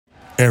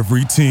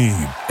Every team,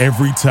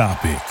 every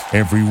topic,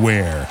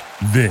 everywhere.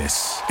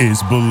 This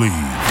is Believe.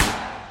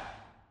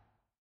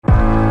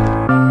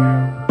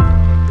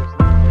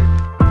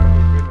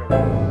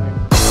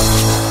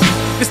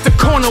 It's the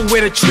corner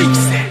where the treats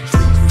at.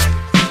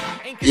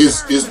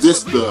 Is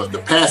this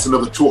the passing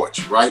of the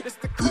torch, right?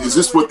 Is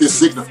this what this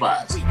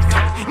signifies?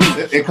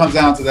 It comes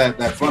down to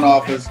that front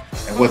office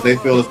and what they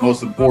feel is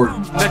most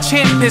important. The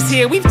champ is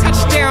here. We've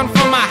touched down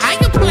from a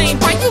higher plane.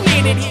 Why you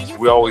landed here?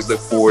 We always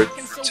look forward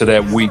to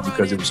that week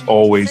because it was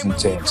always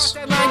intense.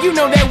 You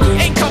know that we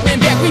ain't coming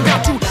back. We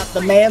about to.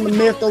 The man, the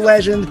myth, the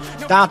legend,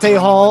 Dante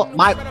Hall.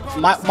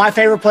 My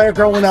favorite player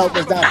growing up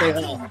was Dante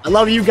Hall. I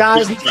love you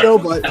guys in the show,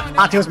 but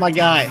Dante was my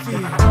guy.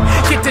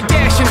 Get to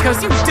dashing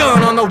because you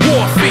done on the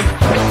warfare.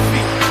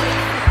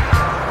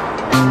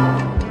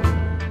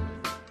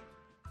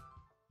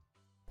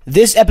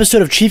 This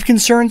episode of Chief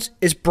Concerns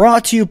is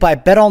brought to you by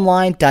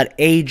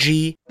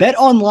BetOnline.ag.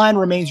 BetOnline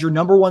remains your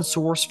number one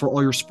source for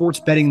all your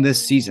sports betting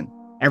this season.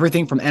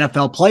 Everything from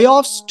NFL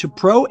playoffs to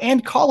pro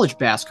and college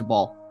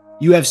basketball,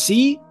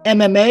 UFC,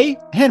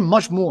 MMA, and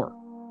much more.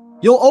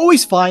 You'll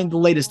always find the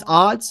latest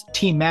odds,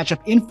 team matchup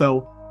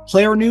info,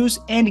 player news,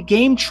 and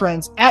game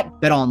trends at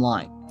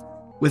BetOnline.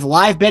 With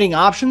live betting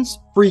options,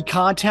 free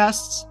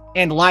contests,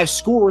 and live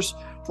scores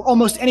for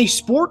almost any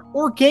sport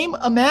or game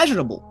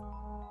imaginable.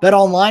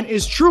 BetOnline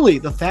is truly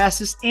the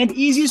fastest and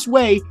easiest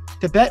way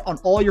to bet on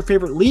all your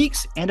favorite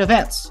leagues and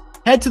events.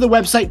 Head to the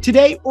website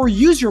today or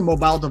use your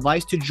mobile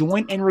device to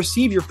join and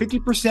receive your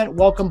 50%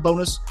 welcome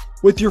bonus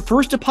with your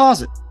first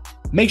deposit.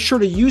 Make sure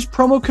to use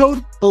promo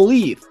code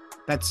BELIEVE,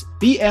 that's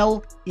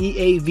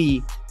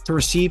BLEAV, to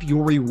receive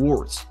your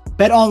rewards.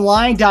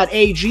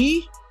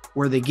 BetOnline.ag,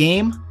 where the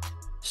game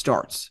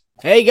starts.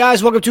 Hey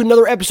guys, welcome to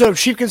another episode of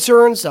Chief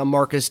Concerns. I'm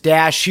Marcus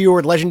Dash here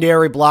with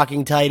legendary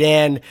blocking tight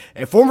end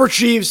and former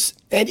Chiefs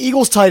and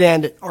Eagles tight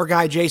end, our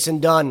guy Jason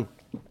Dunn.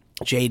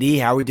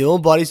 JD, how are we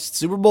doing, buddy?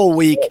 Super Bowl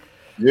week.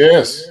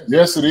 Yes,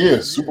 it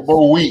is. Super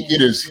Bowl week.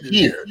 It is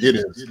here. It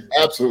is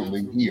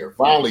absolutely here.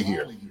 Finally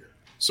here.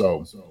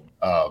 So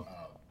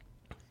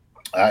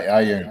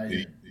I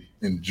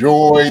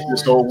enjoyed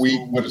this whole week,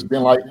 what it's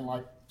been like.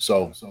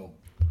 So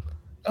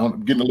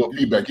I'm getting a little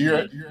feedback. You hear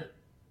it?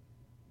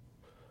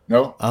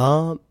 No?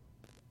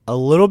 A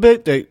little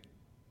bit.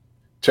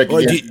 Check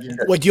it in.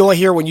 What do you want to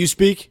hear when you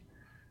speak?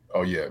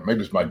 Oh, yeah.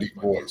 Maybe it's my deep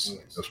voice.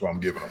 That's what I'm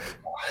giving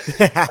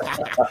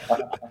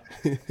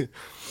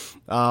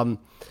them.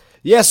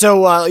 Yeah, so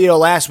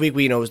last week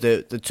we was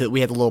we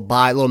had the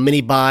little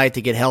mini bye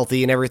to get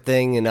healthy and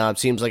everything, and it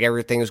seems like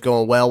everything is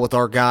going well with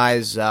our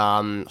guys.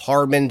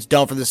 Hardman's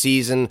done for the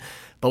season,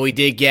 but we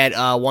did get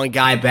one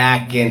guy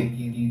back,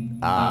 and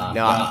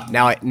now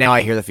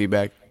I hear the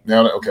feedback.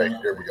 Now, okay,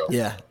 here we go.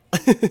 Yeah.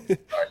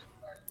 Right.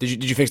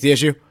 Did you fix the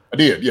issue? I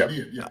did.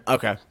 Yeah.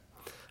 Okay.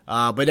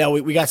 But no,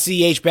 we got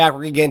CH back.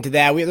 We're going to get into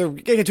that. We're going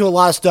to get into a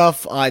lot of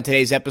stuff in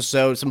today's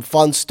episode. Some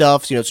fun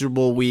stuff, Super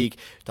Bowl week.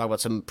 Talk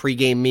about some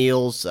pregame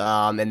meals,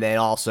 and then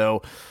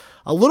also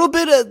a little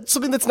bit of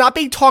something that's not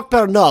being talked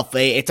about enough.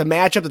 It's a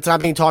matchup that's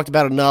not being talked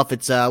about enough.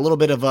 It's a little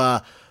bit of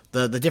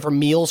the different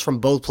meals from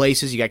both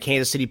places. You got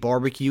Kansas City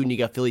barbecue and you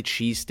got Philly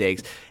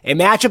cheesesteaks. A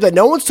matchup that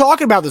no one's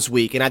talking about this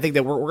week, and I think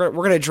that we're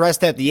going to address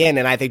that at the end,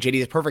 and I think JD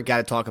is the perfect guy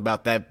to talk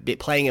about that,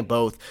 playing in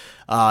both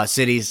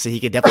cities, so he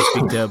could definitely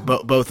speak to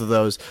both of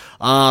those.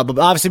 But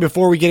obviously,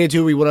 before we get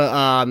into it, we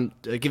want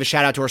to give a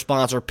shout-out to our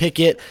sponsor,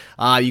 Pickett.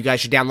 You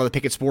guys should download the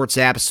Pickett Sports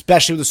app,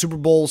 especially with the Super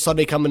Bowl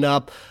Sunday coming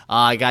up.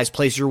 Guys,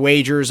 place your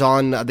wagers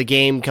on the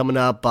game coming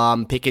up.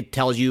 Pickett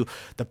tells you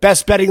the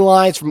best betting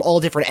lines from all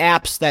different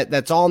apps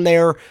that's on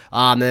there.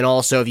 And then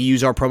also, if you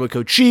use our promo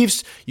code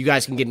Chiefs, you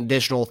guys can get an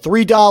additional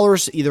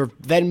 $3, either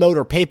Venmo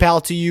or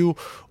PayPal to you,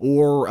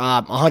 or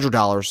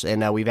 $100.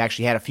 And we've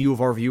actually had a few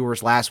of our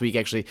viewers last week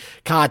actually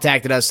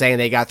contacted us saying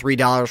they got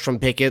 $3 from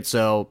Pickett.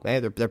 So hey,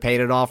 they're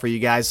paying it off for you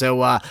guys. So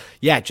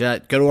go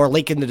to our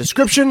link in the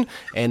description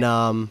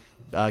and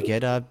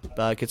get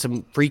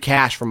some free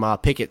cash from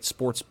Pickett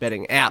Sports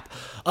Betting app.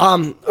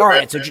 All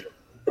right, so.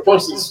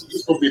 First,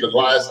 it's going to be the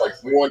last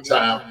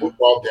one-time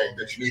football game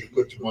that you need to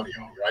put your money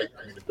on, right?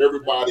 I mean, if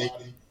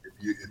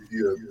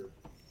you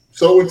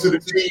sow into the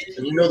Chiefs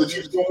and you know the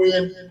Chiefs going to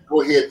win,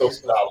 go ahead and throw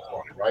some dollars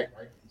on it, right?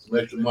 Some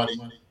extra money.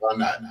 Why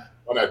not?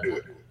 Why not do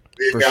it?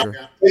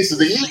 This is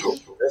the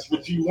Eagles. That's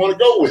what you want to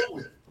go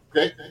with.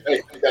 Okay?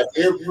 Hey, you got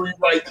every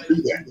right to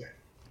do that.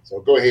 So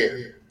go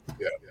ahead.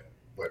 Yeah.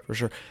 For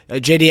sure,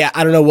 JD.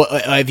 I don't know what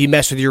if you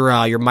messed with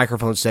your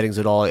microphone settings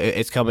at all.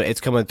 It's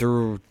coming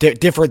through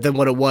different than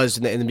what it was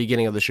in the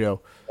beginning of the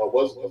show. Oh,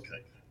 was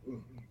okay.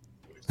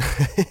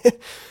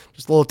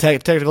 Just a little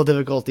technical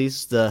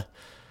difficulties. The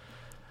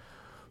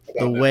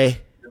way.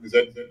 Is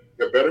that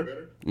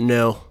better?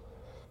 No.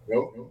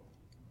 No.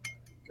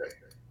 Okay.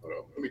 Hold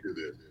on. Let me do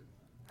this.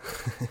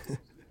 Let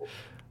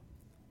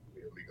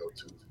me go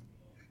to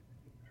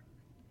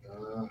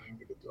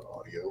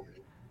audio.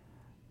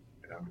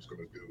 I'm just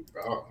going to do,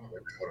 hold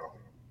on.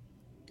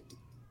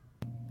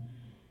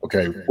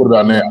 Okay, what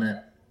about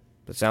now?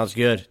 That sounds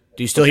good.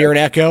 Do you still hear an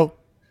echo?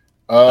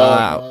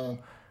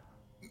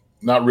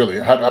 Not really.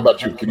 How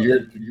about you? Can you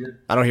hear it?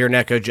 I don't hear an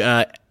echo.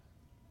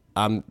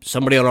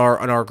 Somebody on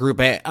our group,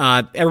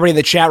 everybody in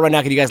the chat right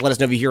now, can you guys let us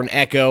know if you hear an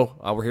echo?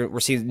 We're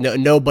seeing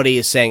nobody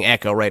is saying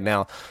echo right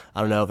now.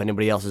 I don't know if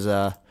anybody else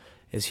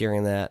is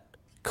hearing that.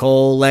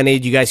 Cole, Lenny,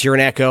 do you guys hear an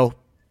echo?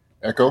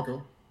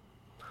 Echo?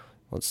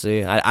 Let's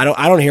see. I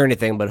don't hear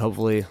anything, but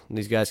hopefully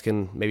these guys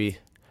can maybe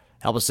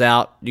help us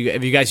out.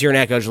 If you guys hear an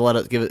echo,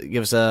 just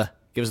give us a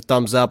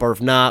thumbs up, or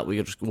if not,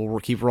 we'll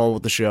keep rolling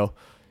with the show.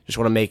 Just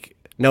want to make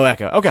no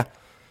echo. Okay,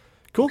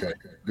 cool. Okay,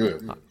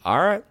 good. All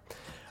right.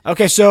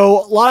 Okay,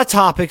 so a lot of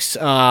topics.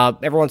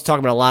 Everyone's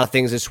talking about a lot of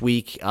things this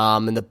week,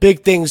 and the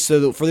big things.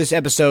 So for this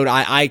episode,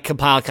 I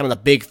compiled kind of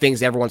the big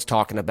things everyone's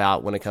talking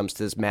about when it comes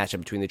to this matchup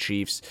between the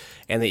Chiefs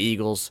and the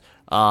Eagles.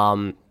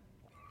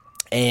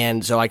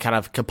 And so I kind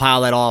of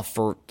compile that off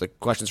for the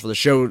questions for the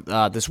show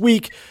this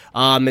week.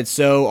 And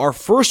so our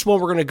first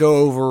one we're going to go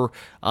over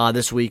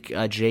this week,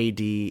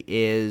 JD,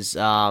 is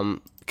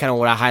kind of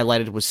what I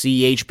highlighted was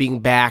CEH being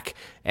back,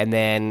 and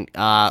then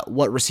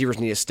what receivers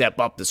need to step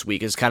up this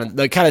week is kind of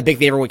the big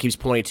thing everyone keeps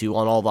pointing to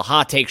on all the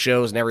hot take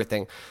shows and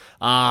everything.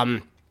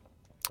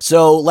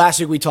 So last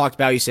week we talked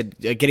about, you said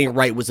getting it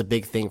right was a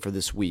big thing for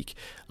this week.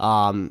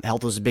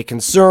 Health was a big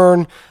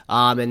concern,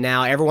 and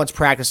now everyone's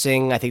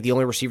practicing. I think the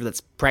only receiver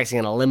that's practicing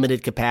in a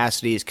limited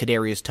capacity is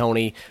Kadarius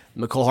Toney.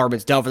 Mecole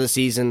Hardman's done for the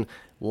season.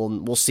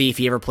 We'll see if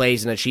he ever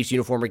plays in a Chiefs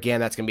uniform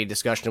again. That's going to be a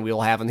discussion we'll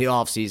have in the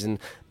offseason.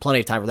 Plenty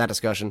of time for that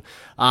discussion.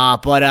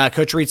 But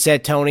Coach Reid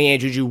said Toney and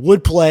Juju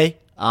would play.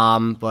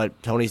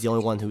 But Tony's the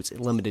only one who's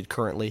limited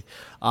currently.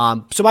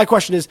 So my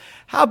question is,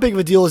 how big of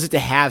a deal is it to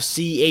have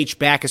CH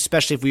back,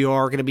 especially if we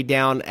are going to be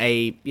down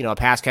a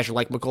pass catcher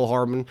like Mecole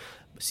Hardman?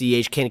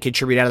 CH can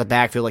contribute out of the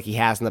backfield like he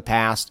has in the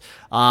past.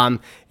 And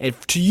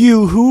to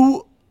you,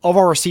 who of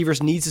our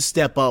receivers needs to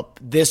step up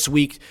this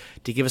week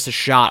to give us a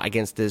shot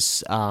against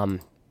this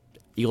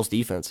Eagles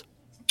defense?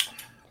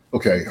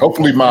 Okay,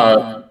 hopefully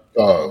my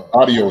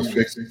audio is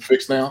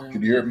fixed now.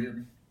 Can you hear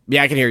me?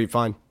 Yeah, I can hear you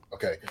fine.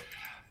 Okay.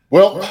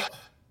 Well,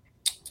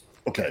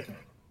 okay.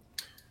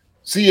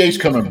 CH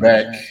coming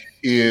back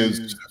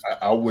is,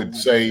 I would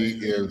say,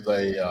 it's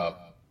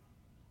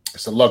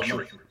a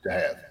luxury to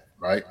have,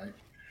 right?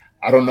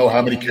 I don't know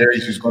how many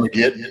carries he's going to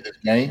get in this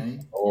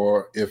game,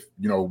 or if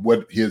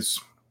what his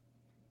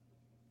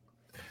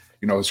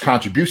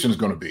contribution is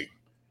going to be.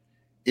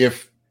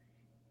 If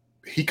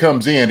he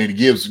comes in and he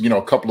gives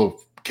a couple of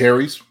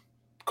carries,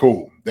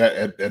 cool,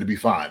 that'd be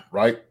fine,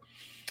 right?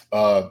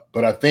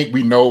 But I think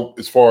we know,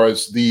 as far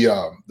as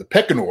the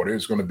pecking order,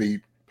 is going to be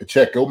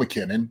Pacheco,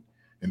 McKinnon,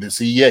 and then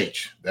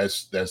CEH.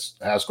 That's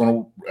how it's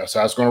going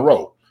to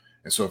roll.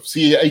 And so if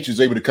CEH is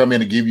able to come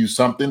in and give you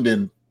something,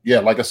 then yeah,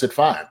 like I said,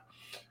 fine.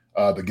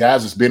 The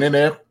guys that's been in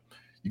there,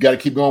 you got to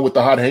keep going with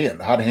the hot hand.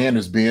 The hot hand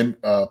has been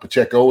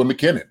Pacheco and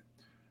McKinnon.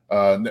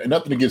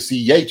 Nothing against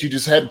CEH, he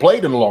just hadn't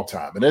played in a long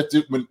time, and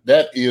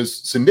that is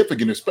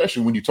significant,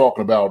 especially when you're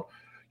talking about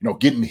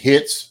getting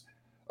hits,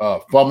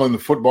 fumbling the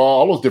football,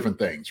 all those different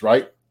things,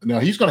 right? Now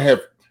he's going to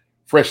have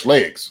fresh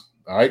legs,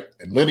 all right.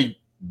 And Lenny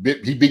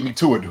he beat me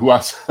to it, who I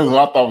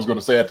thought was going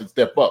to say I had to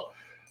step up.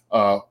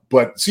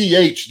 But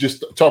CH,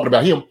 just talking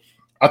about him,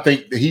 I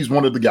think that he's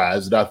one of the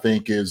guys that I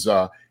think is,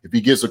 if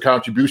he gets a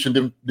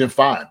contribution, then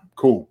fine,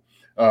 cool.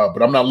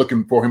 But I'm not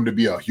looking for him to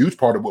be a huge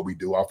part of what we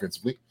do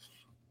offensively.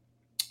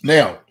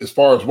 Now, as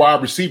far as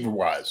wide receiver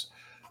wise,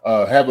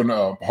 having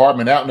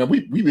Hardman out, now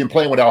we've been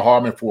playing without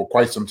Hardman for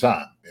quite some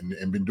time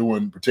and been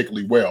doing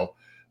particularly well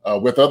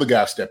with other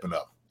guys stepping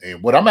up.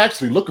 And what I'm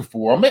actually looking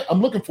for,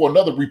 I'm looking for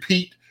another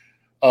repeat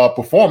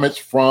performance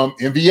from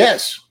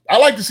MVS. I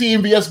like to see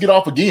MVS get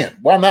off again.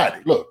 Why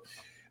not? Look,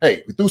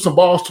 hey, we threw some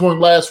balls to him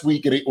last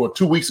week or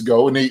 2 weeks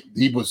ago, and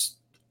he was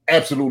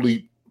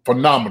absolutely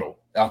phenomenal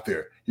out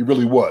there. He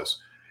really was.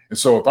 And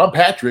so if I'm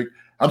Patrick,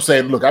 I'm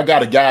saying, look, I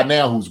got a guy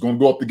now who's going to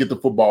go up to get the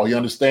football. He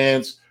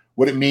understands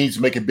what it means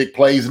to make big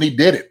plays, and he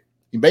did it.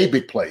 He made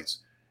big plays.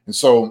 And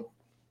so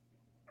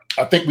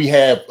I think we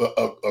have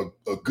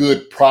a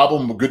good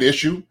problem, a good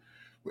issue.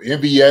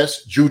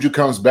 MVS, Juju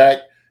comes back.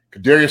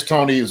 Kadarius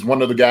Toney is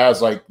one of the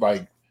guys like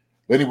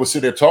Lenny was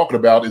sitting there talking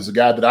about, is a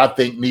guy that I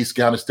think needs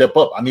to kind of step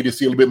up. I need to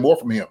see a little bit more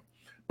from him.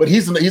 But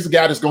he's a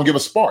guy that's going to give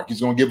us spark.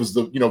 He's going to give us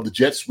the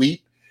jet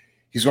sweep.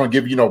 He's going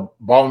to give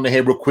ball in the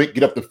head real quick,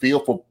 get up the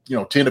field for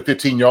 10 to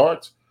 15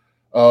 yards.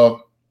 And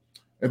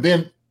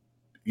then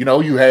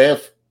you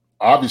have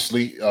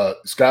obviously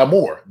Sky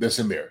Moore that's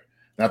in there.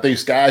 And I think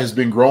Sky has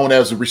been growing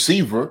as a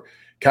receiver,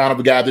 kind of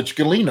a guy that you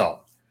can lean on.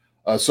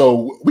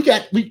 So we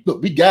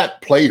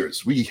got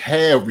players, we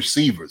have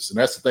receivers, and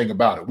that's the thing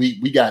about it.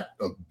 We got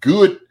a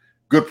good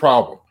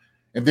problem.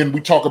 And then we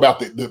talk about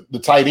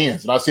the tight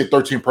ends, and I said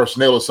 13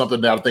 personnel is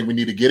something that I think we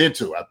need to get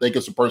into. I think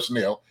it's a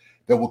personnel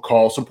that will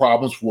cause some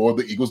problems for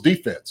the Eagles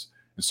defense.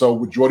 And so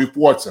with Jordy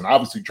Fortson,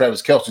 obviously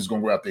Travis Kelce's going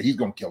to go out there, he's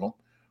going to kill him,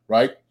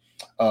 right?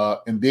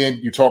 And then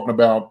you're talking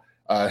about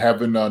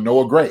having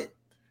Noah Gray,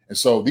 and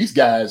so these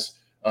guys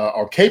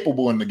are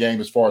capable in the game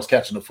as far as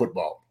catching the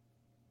football.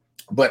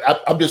 But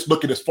I'm just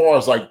looking as far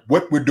as like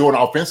what we're doing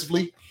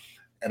offensively,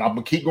 and I'm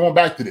going to keep going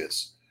back to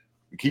this.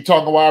 We keep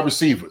talking wide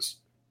receivers.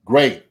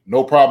 Great.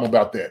 No problem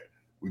about that.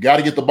 We got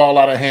to get the ball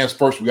out of hands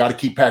first. We got to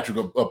keep Patrick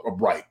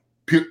upright.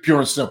 Pure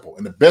and simple.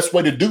 And the best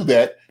way to do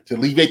that, to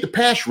alleviate the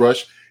pass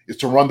rush, is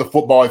to run the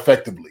football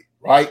effectively,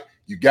 right?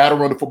 You got to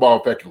run the football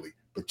effectively.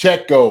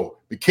 Pacheco,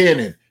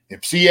 McKinnon,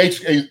 if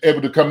CH is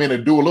able to come in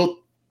and do a little,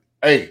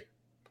 hey,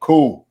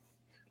 cool.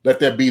 Let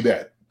that be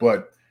that.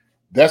 But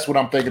that's what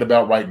I'm thinking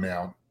about right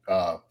now.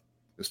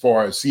 As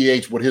far as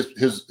CH, what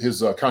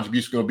his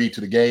contribution is going to be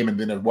to the game, and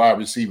then as wide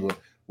receiver,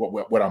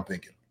 what I'm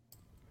thinking.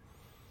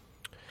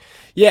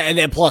 Yeah, and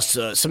then plus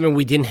something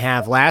we didn't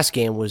have last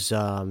game was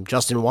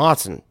Justin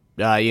Watson.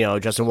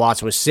 Justin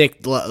Watson was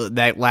sick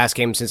that last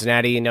game in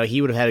Cincinnati.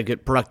 He would have had a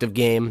good productive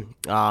game.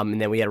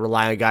 And then we had to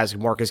rely on guys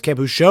like Marcus Kemp,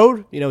 who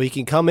showed, he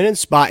can come in and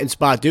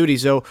spot duty.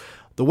 So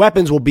the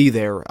weapons will be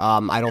there.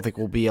 I don't think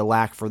will be a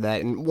lack for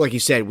that. And like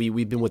you said,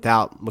 we've been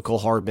without Mecole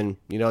Hardman.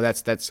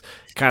 That's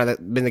kind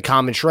of been the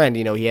common trend.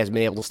 He hasn't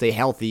been able to stay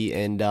healthy,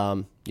 and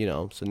so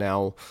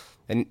now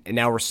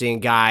we're seeing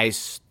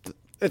guys.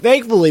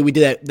 Thankfully, we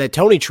did that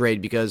Tony trade,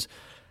 because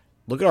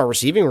look at our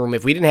receiving room.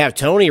 If we didn't have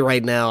Tony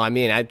right now,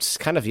 it's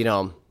kind of, I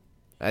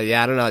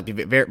don't know. It'd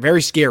be very,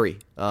 very scary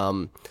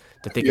to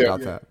think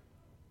about that.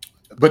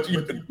 But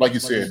like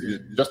you said,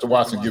 Justin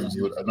Watson gives us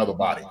another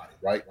body,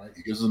 right?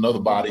 He gives us another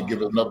body,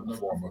 gives us another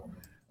performer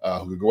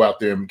who could go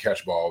out there and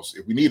catch balls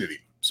if we needed him.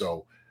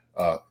 So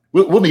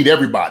we'll need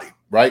everybody,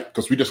 right?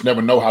 Because we just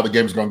never know how the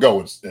game is going to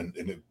go.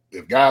 And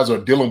if guys are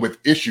dealing with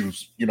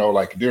issues,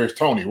 like Kadarius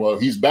Toney, well,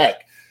 he's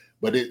back.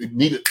 But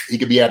he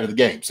could be out of the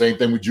game. Same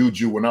thing with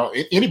Juju and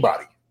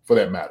anybody for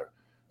that matter.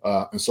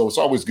 And so it's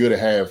always good to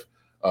have,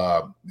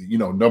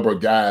 number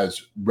of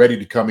guys ready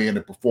to come in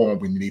and perform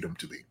when you need them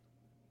to be.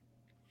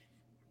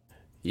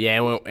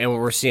 Yeah, and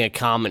we're seeing a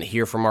comment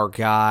here from our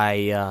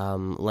guy,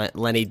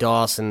 Lenny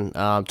Dawson,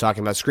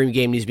 talking about screen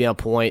game needs to be on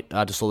point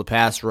to slow the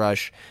pass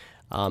rush,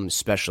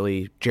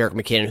 especially Jerick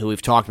McKinnon, who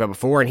we've talked about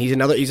before. And he's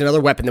another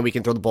weapon that we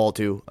can throw the ball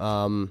to.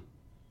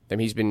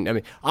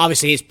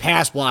 Obviously his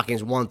pass blocking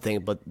is one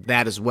thing, but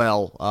that as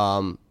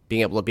well,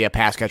 being able to be a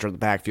pass catcher in the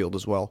backfield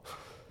as well.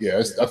 Yeah,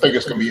 I think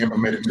it's going to be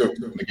implemented too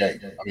in the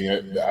game.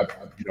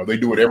 They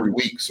do it every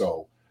week,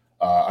 so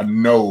I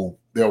know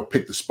they'll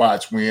pick the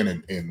spots when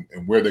and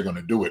where they're going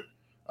to do it,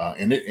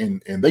 and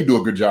they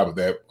do a good job of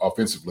that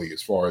offensively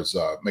as far as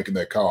making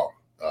that call.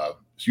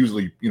 It's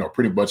usually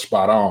pretty much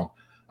spot on.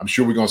 I'm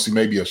sure we're going to see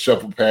maybe a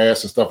shuffle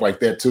pass and stuff like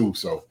that too.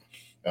 So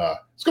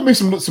it's going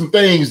to be some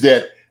things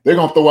that they're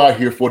going to throw out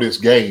here for this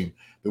game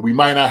that we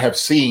might not have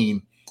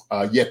seen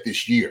yet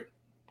this year.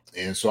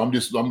 And so I'm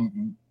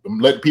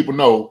letting people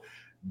know,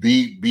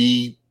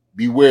 be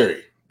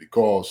wary,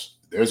 because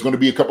there's going to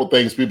be a couple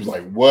things people's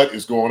like, what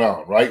is going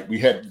on, right? We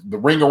had the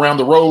ring around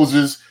the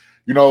roses,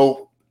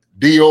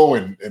 deal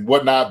and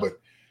whatnot. But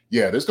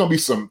yeah, there's going to be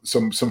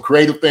some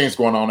creative things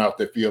going on out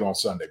that field on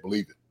Sunday.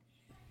 Believe it.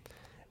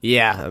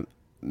 Yeah,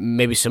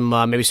 maybe some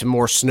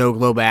more snow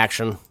globe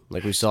action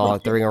like we saw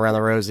at the ring around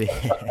the rosy.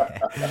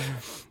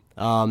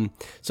 Lenny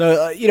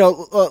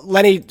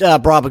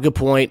brought up a good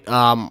point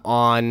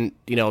on,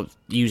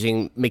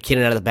 using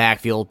McKinnon out of the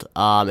backfield.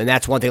 And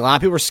that's one thing a lot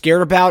of people are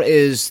scared about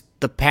is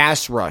the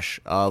pass rush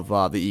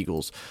of the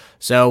Eagles.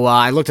 So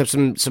I looked up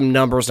some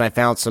numbers, and I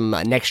found some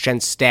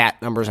next-gen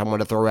stat numbers I'm going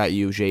to throw at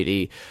you,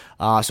 JD.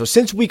 So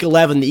since Week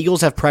 11, the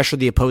Eagles have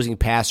pressured the opposing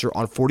passer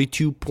on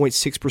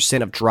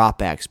 42.6% of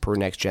dropbacks per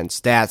next-gen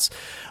stats.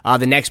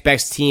 The next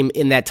best team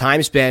in that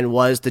time span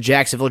was the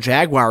Jacksonville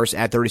Jaguars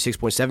at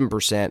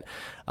 36.7%.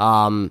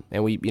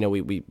 And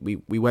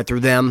we went through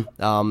them.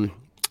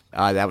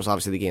 That was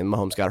obviously the game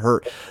Mahomes got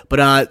hurt.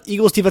 But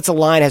Eagles' defensive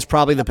line has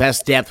probably the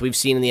best depth we've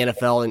seen in the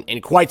NFL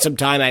in quite some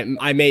time.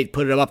 I may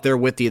put it up there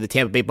with the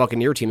Tampa Bay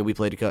Buccaneer team that we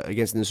played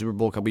against in the Super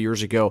Bowl a couple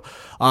years ago.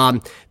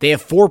 They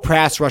have 4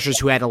 pass rushers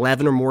who had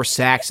 11 or more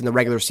sacks in the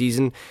regular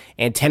season,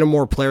 and 10 or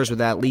more players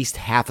with at least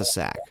half a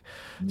sack.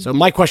 So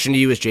my question to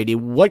you is, JD,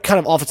 what kind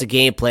of offensive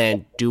game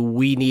plan do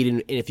we need?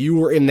 And if you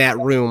were in that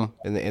room,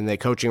 in the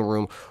coaching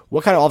room,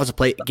 what kind of offensive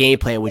game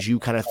plan would you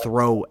kind of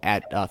throw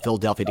at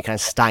Philadelphia to kind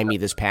of stymie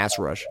this pass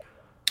rush?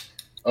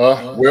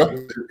 Well,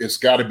 it's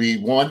got to be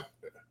one,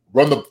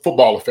 run the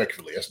football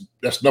effectively.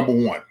 That's number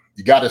one.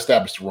 You got to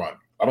establish the run.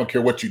 I don't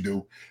care what you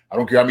do. I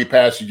don't care how many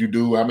passes you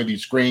do, how many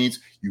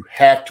screens. You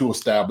have to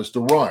establish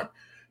the run,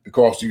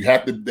 because you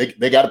have to.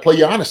 They got to play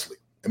you honestly,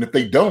 and if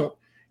they don't,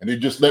 and they're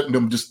just letting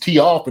them just tee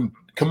off and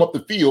come up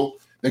the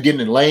field, they're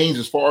getting in lanes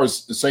as far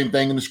as the same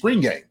thing in the screen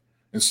game.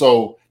 And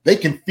so they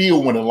can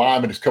feel when a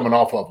lineman is coming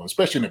off of them,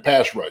 especially in the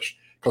pass rush,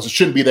 because it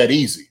shouldn't be that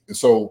easy. And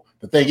so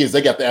the thing is,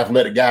 they got the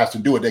athletic guys to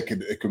do it. They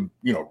can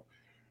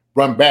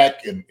run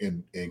back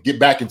and get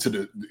back into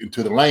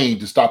the lane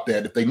to stop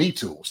that if they need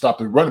to, stop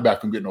the running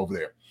back from getting over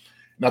there.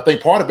 And I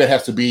think part of it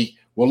has to be,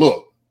 well,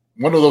 look,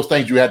 one of those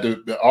things you have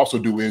to also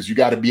do is you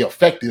got to be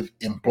effective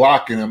in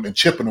blocking them and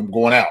chipping them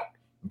going out.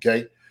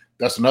 Okay,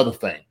 that's another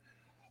thing.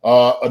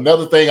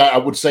 Another thing I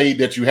would say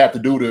that you have to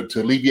do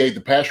to alleviate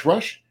the pass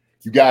rush,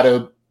 you got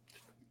to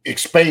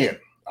expand.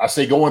 I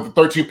say go into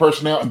 13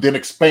 personnel and then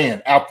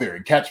expand out there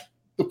and catch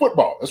the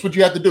football. That's what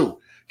you have to do.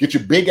 Get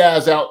your big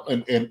guys out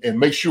and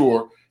make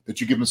sure that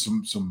you're giving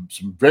some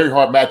very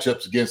hard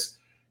matchups against,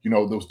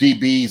 those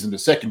DBs in the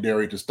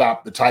secondary to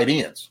stop the tight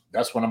ends.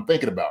 That's what I'm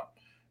thinking about.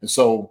 And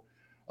so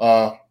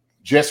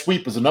jet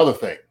sweep is another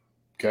thing,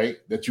 okay,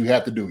 that you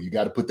have to do. You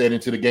got to put that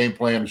into the game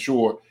plan,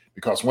 sure,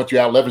 because once you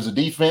out leverage the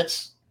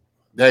defense,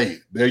 there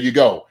you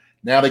go.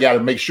 Now they got to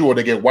make sure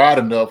they get wide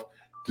enough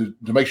to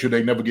make sure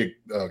they never get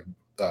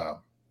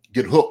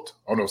hooked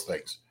on those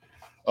things.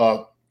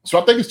 So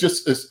I think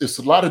it's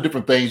a lot of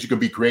different things. You can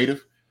be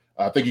creative.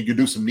 I think you can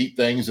do some neat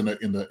things in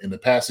the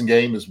passing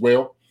game as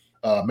well.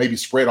 Maybe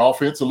spread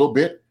offense a little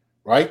bit,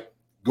 right?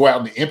 Go out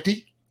in the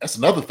empty. That's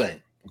another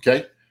thing,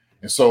 okay?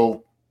 And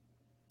so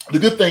the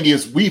good thing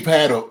is we've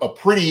had a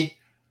pretty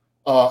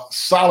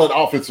solid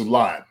offensive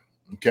line,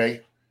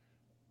 okay,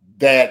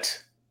 that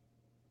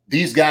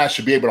these guys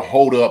should be able to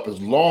hold up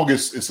as long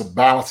as it's a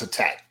balanced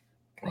attack,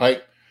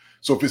 right?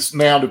 So if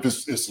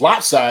it's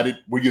lopsided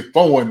where you're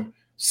throwing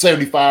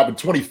 75 and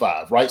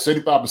 25, right?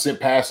 75%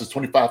 passes,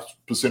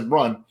 25%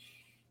 run.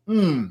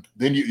 Then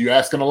you're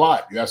asking a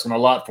lot. You're asking a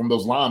lot from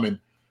those linemen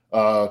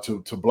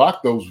to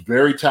block those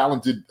very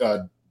talented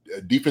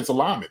defensive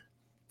linemen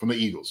from the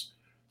Eagles.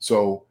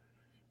 So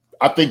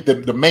I think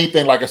that the main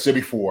thing, like I said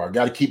before, I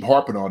got to keep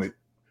harping on it.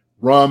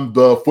 Run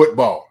the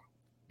football.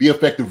 Be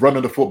effective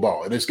running the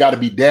football. And it's got to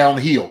be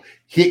downhill.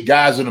 Hit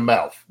guys in the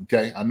mouth,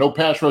 okay? I know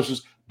pass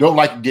rushers don't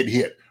like to get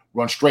hit.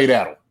 Run straight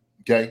at them,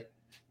 okay?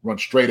 Run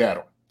straight at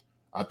them.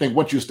 I think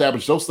once you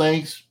establish those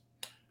things,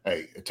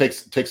 hey, it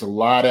takes a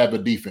lot out of a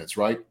defense,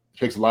 right? It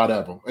takes a lot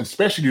out of them. And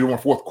especially during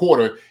the fourth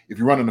quarter, if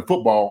you're running the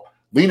football,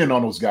 leaning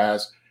on those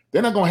guys,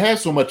 they're not going to have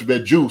so much of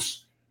that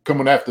juice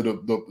coming after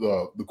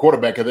the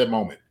quarterback at that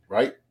moment,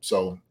 right?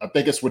 So I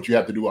think that's what you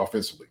have to do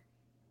offensively.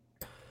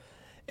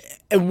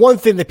 And one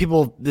thing that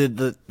people,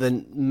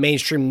 the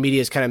mainstream media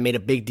has kind of made a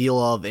big deal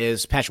of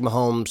is Patrick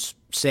Mahomes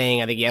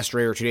saying, I think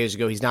yesterday or 2 days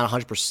ago, he's not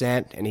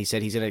 100%, and he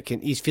said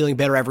he's feeling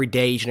better every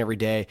day, each and every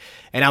day.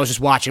 And I was just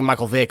watching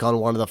Michael Vick on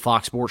one of the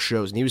Fox Sports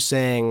shows, and he was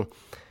saying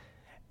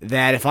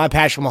that if I'm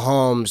Patrick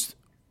Mahomes,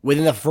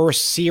 within the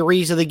first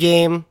series of the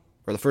game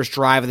or the first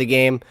drive of the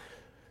game,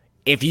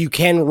 if you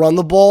can run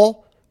the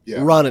ball,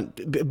 run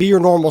it, be your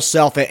normal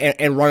self,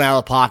 and run out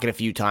of the pocket a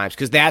few times,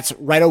 because that's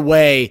right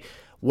away.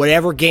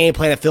 Whatever game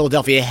plan that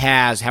Philadelphia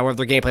has, however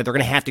their game plan, they're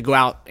going to have to go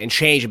out and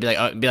change and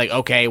be like,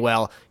 okay,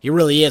 well, he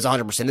really is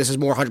 100%. This is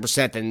more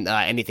 100% than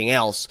anything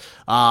else.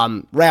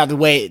 Right out of the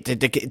way to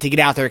get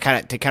out there,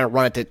 to kind of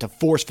run it, to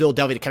force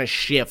Philadelphia to kind of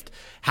shift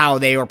how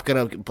they are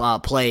going to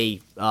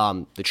play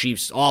the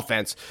Chiefs'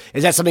 offense.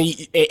 Is that something?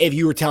 If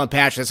you were telling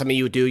Patrick, that's something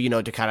you would do,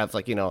 to kind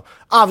of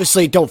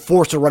obviously don't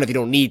force to run if you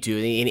don't need to.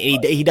 And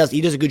he does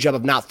a good job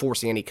of not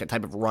forcing any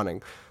type of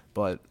running,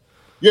 but.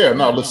 Yeah,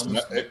 no, listen,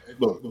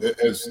 look,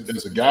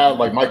 as a guy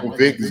like Michael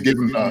Vick is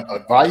giving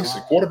advice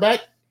at quarterback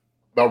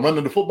about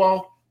running the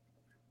football,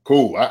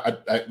 cool. I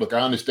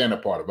understand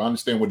that part of it. I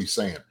understand what he's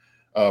saying.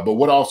 But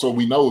what also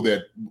we know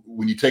that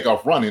when you take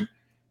off running,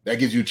 that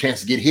gives you a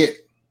chance to get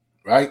hit,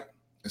 right?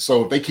 And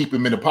so if they keep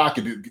him in the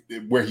pocket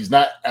where he's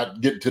not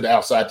getting to the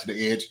outside to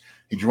the edge,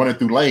 he's running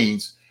through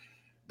lanes,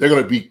 they're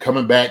going to be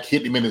coming back,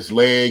 hitting him in his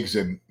legs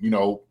and,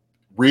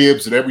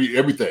 ribs and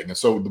everything. And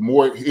so the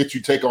more hits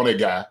you take on that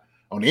guy,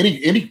 on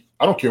any,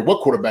 I don't care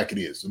what quarterback it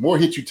is, the more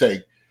hits you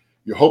take,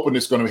 you're hoping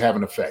it's going to have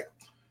an effect.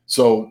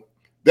 So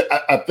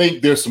I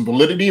think there's some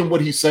validity in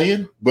what he's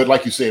saying, but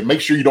like you said,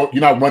 make sure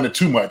you're not running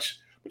too much,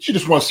 but you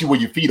just want to see where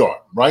your feet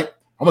are, right?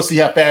 I want to see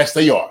how fast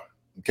they are,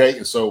 okay?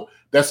 And so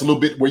that's a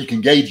little bit where you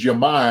can gauge your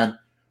mind,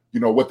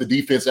 what the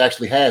defense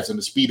actually has and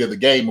the speed of the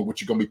game and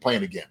what you're going to be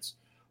playing against.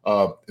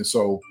 And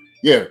so,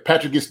 yeah,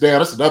 Patrick gets down.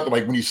 That's another,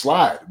 like when you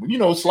slide,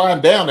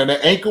 sliding down and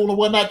that ankle and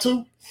whatnot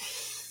too.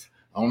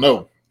 I don't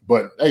know.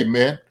 But, hey,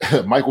 man,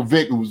 Michael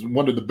Vick, who was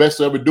one of the best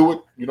to ever do it,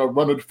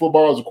 running the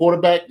football as a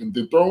quarterback and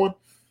then throwing,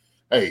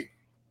 hey,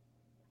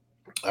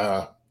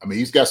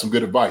 he's got some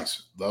good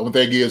advice. The only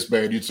thing is,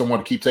 man, you just don't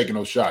want to keep taking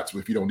those shots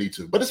if you don't need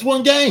to. But it's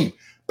one game.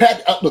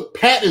 Pat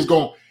is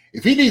going –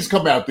 if he needs to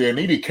come out there and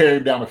he need to carry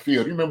him down the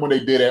field. You remember when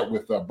they did that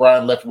with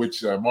Brian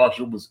Leftwich,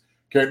 Marshall was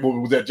carrying –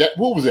 what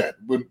was that?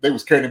 When they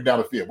was carrying him down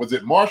the field. Was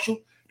it Marshall?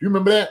 Do you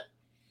remember that?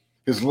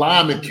 His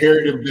lineman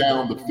carried him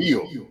down the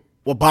field.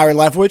 Well, Byron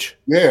Leftwich?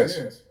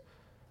 Yes.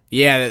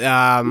 Yeah,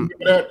 that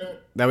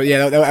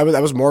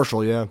was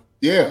Marshall.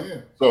 Yeah.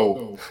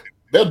 So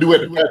they'll do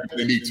it if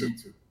they need to.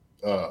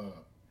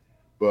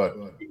 But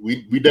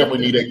we definitely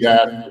need that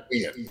guy to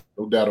win,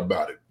 no doubt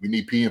about it. We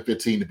need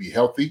PN15 to be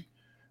healthy.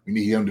 We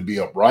need him to be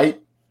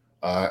upright,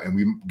 and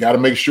we got to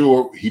make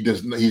sure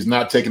he's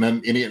not taking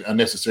any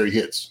unnecessary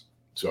hits.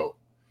 So.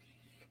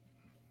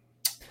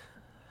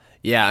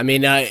 Yeah,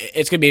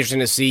 it's gonna be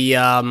interesting to see. They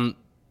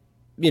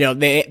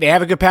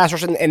have a good pass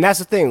rush, and that's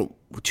the thing.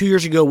 2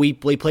 years ago, we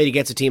played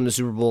against a team in the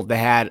Super Bowl that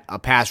had a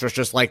pass rush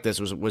just like this.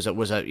 It was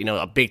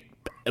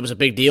a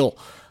big deal.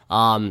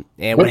 And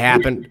what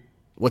happened?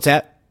 What's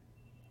that?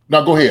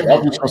 No, go ahead. I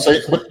was just going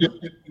to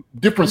say,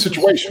 different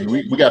situation.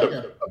 We got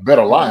a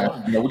better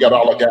line. We got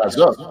all our guys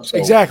up. So.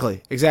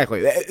 Exactly.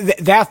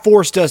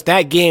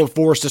 That game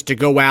forced us to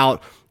go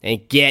out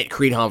and get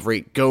Creed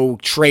Humphrey, go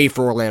trade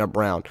for Orlando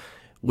Brown.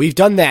 We've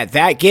done that.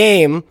 That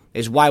game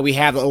is why we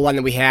have the one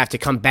that we have to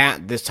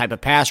combat this type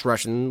of pass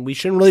rush, and we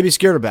shouldn't really be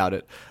scared about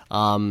it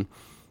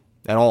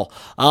at all.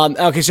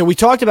 Okay, so we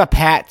talked about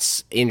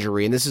Pat's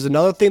injury, and this is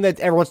another thing that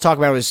everyone's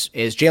talking about is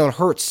Jalen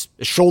Hurts'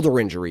 shoulder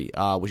injury,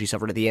 which he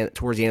suffered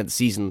towards the end of the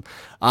season.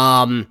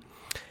 And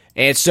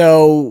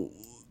so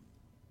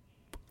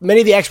many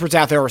of the experts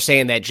out there are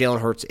saying that Jalen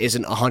Hurts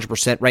isn't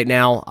 100% right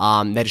now,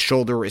 that his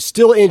shoulder is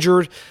still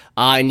injured.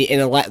 In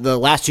the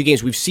last 2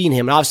 games we've seen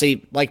him, and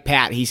obviously, like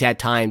Pat, he's had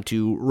time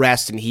to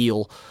rest and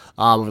heal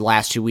over the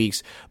last 2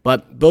 weeks.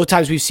 But both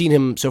times we've seen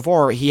him so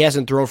far, he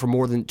hasn't thrown for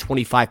more than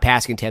 25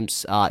 passing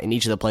attempts in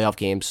each of the playoff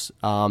games,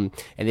 and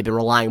they've been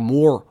relying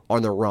more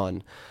on their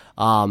run.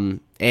 And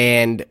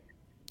in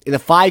the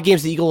 5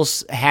 games the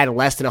Eagles had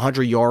less than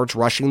 100 yards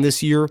rushing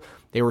this year,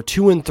 they were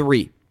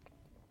 2-3.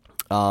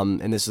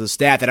 And this is a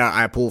stat that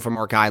I pulled from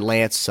our guy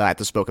Lance at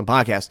the Spoken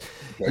Podcast.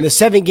 Okay. In the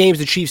 7 games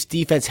the Chiefs'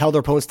 defense held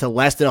their opponents to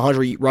less than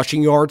 100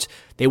 rushing yards,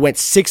 they went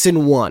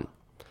 6-1.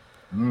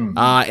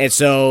 And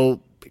so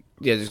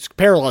there's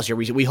parallels here.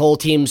 We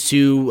hold teams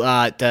to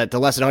less than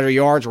 100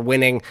 yards. We're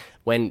winning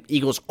when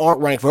Eagles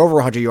aren't running for over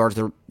 100 yards.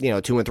 They're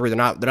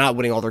 2-3. They're not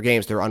winning all their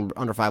games. They're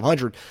under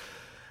 500.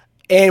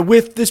 And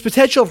with this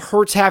potential of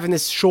Hurts having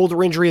this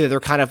shoulder injury that they're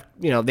kind of,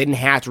 they didn't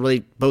have to really,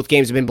 both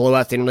games have been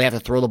blowouts. They didn't really have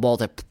to throw the ball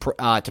to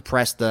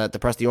press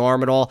the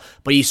arm at all.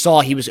 But you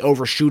saw he was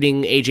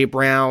overshooting A.J.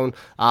 Brown.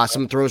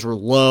 Some throws were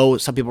low.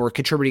 Some people were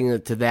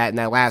contributing to that in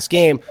that last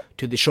game,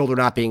 to the shoulder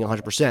not being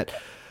 100%.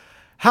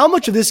 How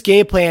much of this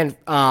game plan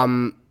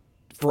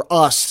for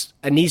us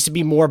needs to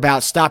be more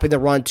about stopping the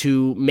run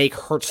to make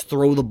Hurts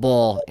throw the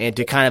ball and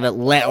to kind of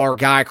let our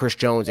guy Chris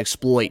Jones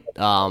exploit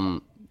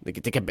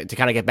to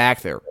kind of get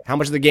back there? How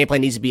much of the game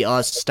plan needs to be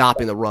us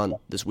stopping the run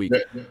this week?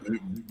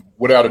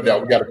 Without a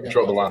doubt, we got to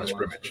control the line of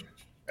scrimmage.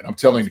 And I'm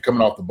telling you,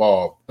 coming off the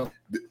ball,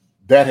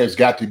 that has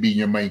got to be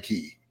your main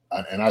key.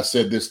 And I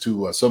said this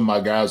to some of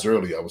my guys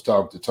earlier. I was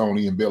talking to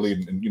Tony and Billy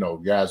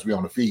and guys we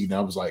on the feed, and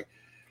I was like,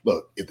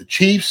 look, if the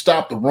Chiefs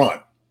stop the run,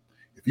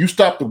 if you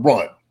stop the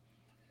run,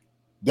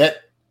 that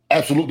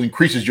absolutely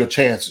increases your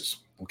chances,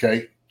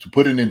 okay, to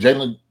put it in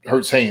Jalen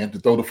Hurts' hand to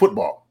throw the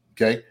football,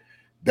 okay?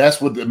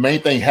 That's what the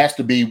main thing has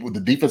to be with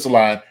the defensive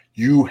line.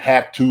 You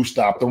have to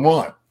stop the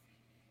run.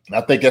 And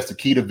I think that's the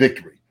key to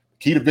victory. The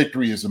key to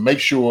victory is to make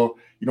sure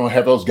you don't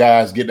have those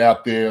guys getting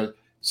out there,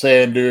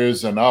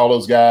 Sanders and all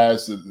those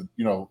guys,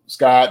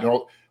 Scott,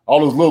 all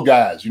those little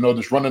guys,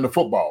 just running the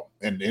football.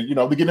 And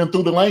they get them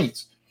through the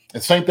lanes.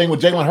 And same thing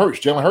with Jalen Hurts.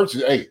 Jalen Hurts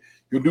is,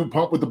 he'll do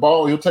pump with the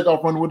ball. He'll take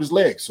off running with his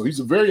legs. So he's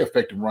a very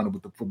effective runner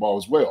with the football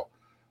as well.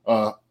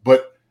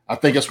 But I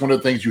think that's one of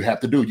the things you have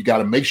to do. You got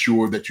to make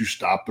sure that you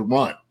stop the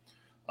run.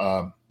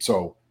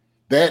 So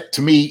that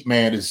to me,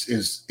 man,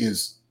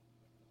 is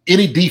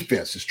any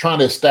defense is trying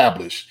to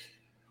establish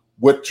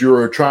what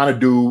you're trying to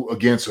do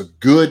against a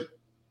good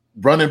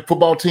running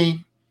football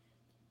team.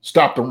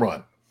 Stop the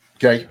run.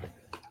 Okay.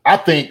 I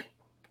think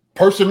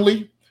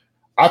personally,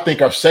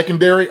 our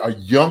secondary, our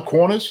young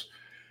corners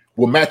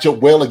will match up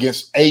well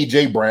against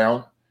A.J.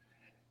 Brown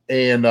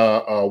and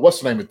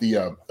what's the name of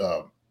the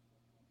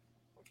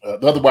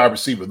other wide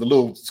receiver, the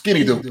little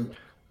skinny dude.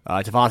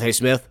 Devontae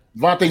Smith.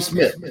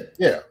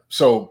 Yeah.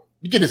 So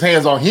you get his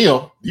hands on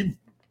him, you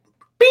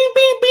bing,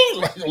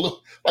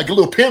 like a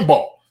little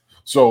pinball.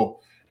 So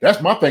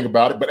that's my thing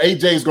about it. But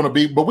AJ is going to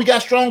be, but we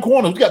got strong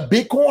corners. We got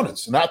big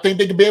corners, and I think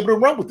they can be able to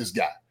run with this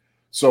guy.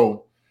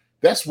 So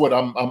that's what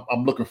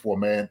I'm looking for,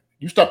 man.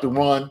 You stop the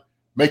run,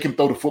 make him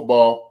throw the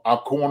football.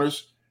 Our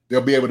corners,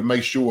 they'll be able to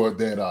make sure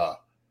that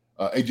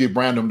AJ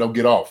Brown don't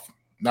get off.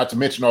 Not to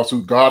mention also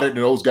Goddard and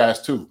those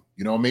guys too.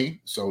 You know what I mean?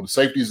 So the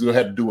safeties will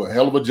have to do a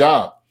hell of a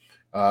job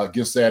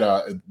against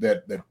that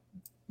the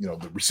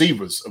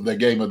receivers of that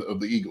game of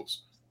the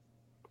Eagles.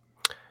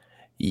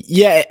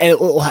 Yeah, and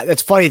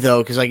that's funny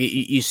though, because like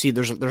you see,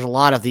 there's a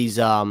lot of these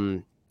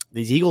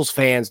Eagles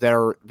fans that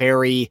are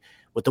very,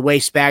 with the way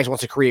Spags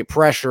wants to create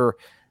pressure,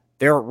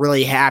 they're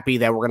really happy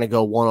that we're going to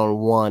go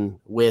one-on-one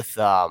with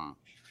Devontae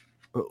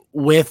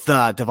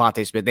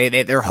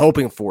Smith. They're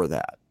hoping for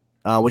that.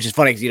 Which is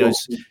funny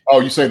because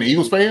you saying the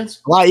Eagles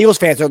fans? A lot of Eagles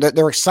fans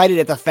they're excited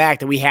at the fact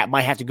that we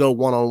might have to go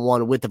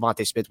one-on-one with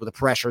Devontae Smith with the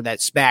pressure that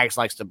Spags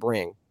likes to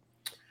bring.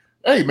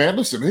 Hey man,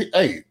 listen,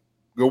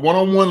 go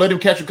one-on-one, let him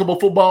catch a couple of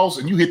footballs,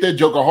 and you hit that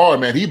joker hard,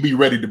 man. He'd be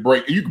ready to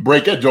break. You can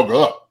break that joker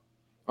up.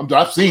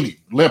 I've seen him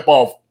limp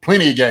off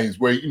plenty of games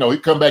where he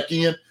come back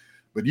in,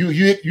 but you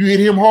hit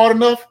him hard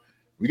enough.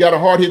 We got a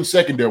hard-hitting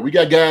secondary. We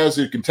got guys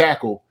that can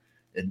tackle,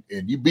 and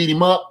you beat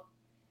him up.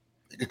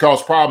 It could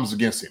cause problems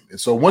against him. And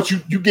so once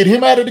you get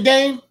him out of the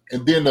game,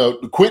 and then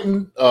the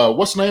Quentin,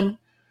 what's his name,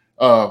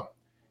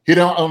 hit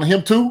on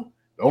him too.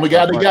 The only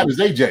guy they got is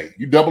AJ.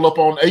 You double up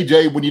on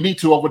AJ when you need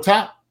to over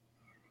top.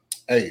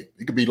 Hey,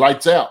 it could be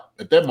lights out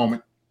at that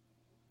moment.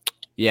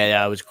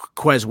 Yeah, it was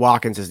Quez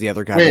Watkins is the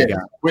other guy.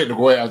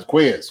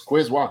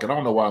 Quez Watkins. I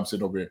don't know why I'm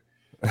sitting over here.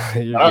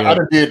 I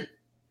done did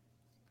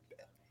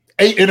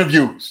 8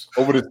 interviews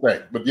over this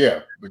thing, but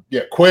yeah,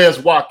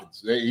 Quez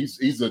Watkins.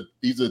 He's a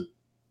decent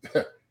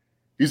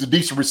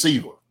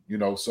receiver,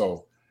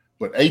 So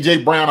But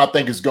A.J. Brown, I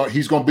think, he's going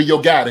to be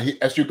your guy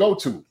that's your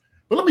go-to.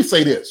 But let me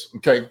say this,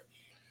 okay?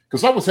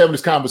 Because I was having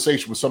this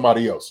conversation with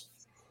somebody else.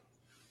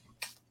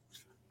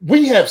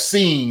 We have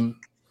seen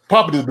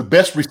probably the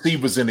best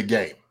receivers in the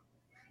game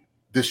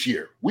this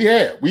year. We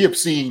have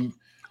seen,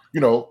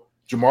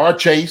 Jamar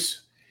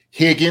Chase,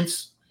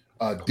 Higgins,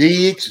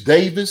 Diggs,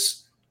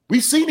 Davis.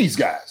 We've seen these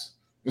guys.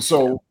 And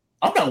so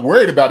I'm not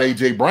worried about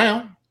A.J.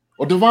 Brown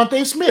or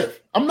Devontae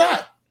Smith. I'm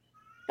not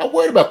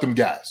worried about them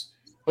guys.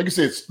 Like I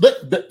said,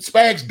 let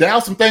Spags dial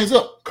some things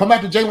up. Come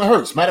after Jalen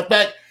Hurts. Matter of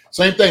fact,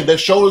 same thing. That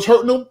shoulder's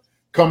hurting them.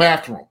 Come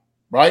after him,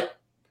 right?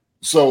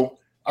 So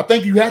I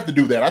think you have to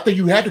do that. I think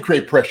you have to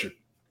create pressure.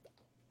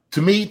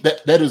 To me,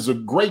 that is a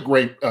great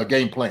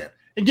game plan.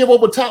 And give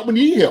over top when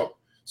you need help.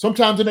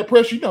 Sometimes in that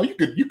pressure,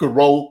 you could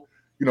roll,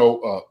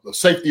 a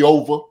safety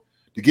over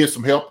to get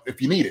some help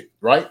if you need it,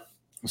 right?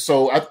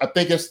 So I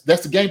think that's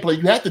the game plan.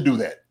 You have to do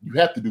that.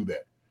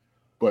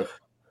 But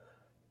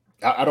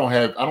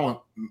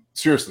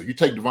seriously, you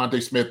take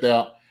Devontae Smith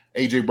out,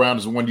 A.J. Brown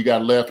is the one you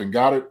got left and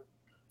got it.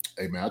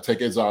 Hey, man, I take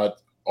his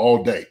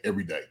all day,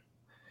 every day.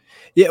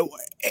 Yeah,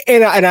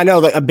 and I know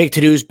that a big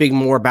to-do is being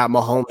more about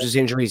Mahomes'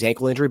 injury, his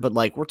ankle injury, but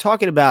we're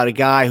talking about a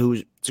guy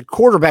who's a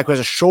quarterback who has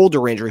a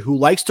shoulder injury, who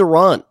likes to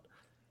run.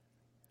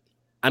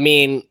 I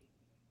mean,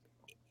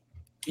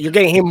 you're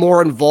getting him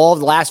more involved.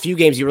 The last few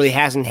games, he really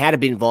hasn't had to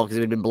be involved because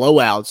they've been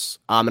blowouts.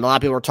 And a lot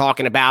of people are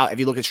talking about, if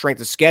you look at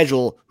strength of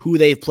schedule, who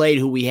they've played,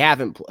 who we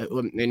haven't,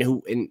 and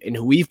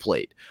who we've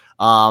played.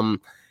 I mean,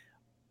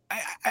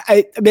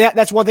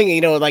 that's one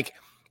thing.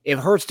 If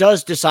Hurts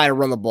does decide to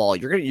run the ball,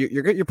 you're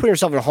putting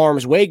yourself in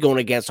harm's way going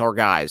against our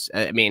guys.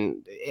 I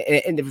mean,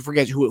 and if you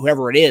forget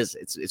whoever it is,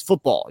 it's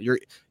football. You're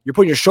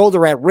putting your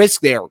shoulder at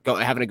risk there,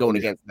 having to go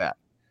against that.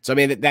 So I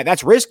mean,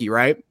 that's risky,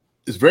 right?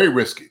 It's very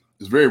risky.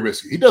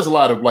 He does a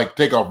lot of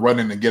take off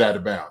running and get out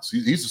of bounds.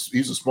 He's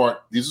a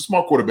smart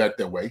quarterback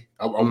that way.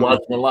 I watch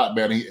him a lot,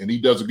 man, and he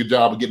does a good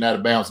job of getting out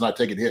of bounds, not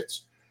taking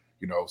hits.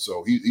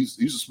 So he's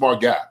a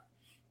smart guy.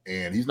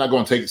 And he's not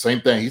going to take the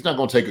same thing. He's not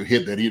going to take a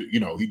hit that he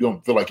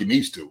don't feel like he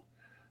needs to.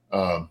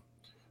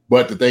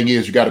 But the thing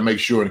is, you got to make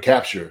sure and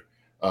capture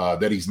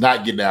that he's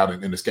not getting out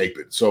and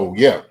escaping. So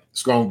yeah,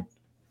 it's going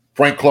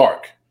Frank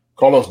Clark,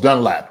 Carlos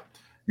Dunlap.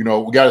 We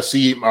got to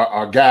see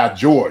our guy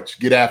George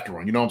get after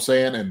him. You know what I'm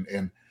saying?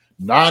 And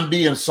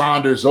Nandi and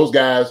Saunders, those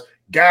guys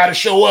got to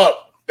show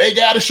up. They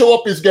got to show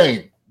up this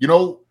game.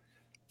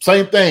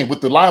 Same thing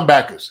with the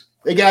linebackers.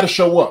 They got to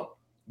show up.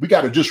 We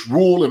got to just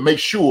rule and make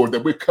sure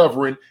that we're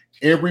covering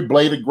every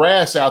blade of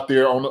grass out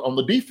there on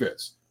the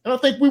defense. And I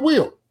think we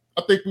will.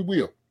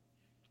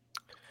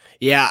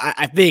 Yeah,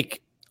 I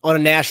think on a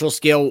national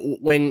scale,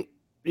 when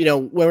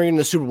we're in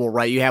the Super Bowl,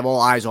 right, you have all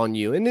eyes on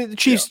you. And the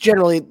Chiefs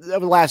generally, over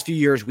the last few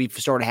years, we've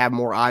started to have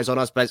more eyes on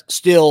us. But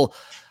still,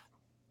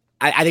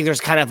 I think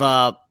there's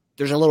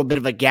there's a little bit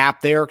of a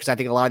gap there because I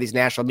think a lot of these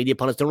national media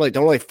pundits don't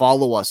really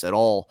follow us at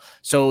all.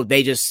 So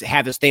they just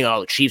have this thing,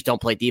 the Chiefs don't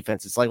play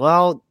defense. It's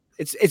well,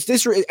 it's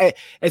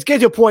getting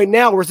to a point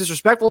now where it's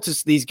disrespectful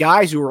to these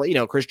guys who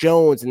are, Chris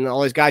Jones and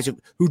all these guys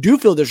who do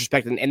feel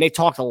disrespected, and they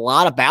talked a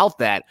lot about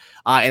that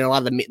in a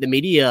lot of the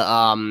media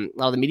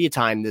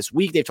time this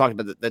week. They've talked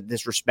about the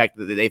disrespect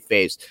that they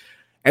faced,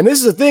 and this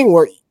is a thing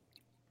where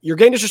you're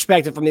getting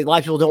disrespected from a lot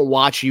of people. Don't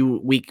watch you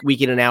week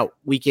in and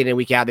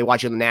week out. They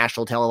watch you on the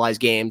national televised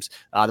games,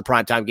 the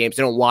primetime games.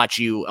 They don't watch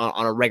you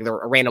on a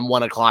random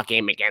 1:00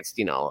 game against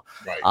just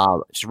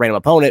a random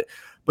opponent.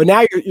 But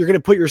now you're going to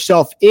put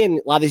yourself in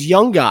a lot of these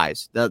young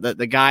guys,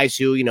 the guys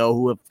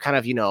who have kind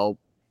of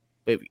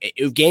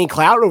who've gained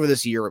clout over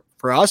this year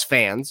for us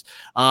fans,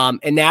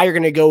 and now you're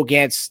going to go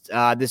against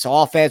this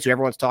offense who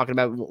everyone's talking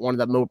about, one of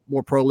the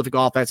more prolific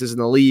offenses in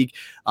the league,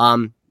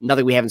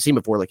 nothing we haven't seen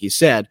before, like you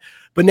said.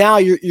 But now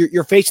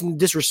you're facing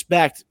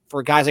disrespect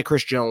for guys like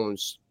Chris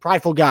Jones,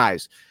 prideful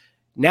guys.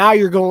 Now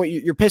you're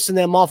pissing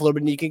them off a little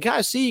bit, and you can kind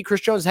of see Chris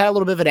Jones had a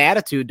little bit of an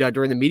attitude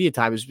during the media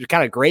time. It was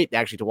kind of great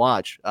actually to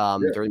watch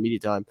during the media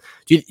time.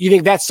 Do you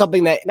think that's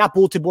something that, not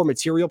bulletin board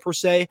material per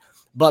se,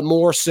 but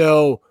more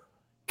so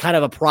kind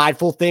of a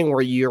prideful thing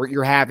where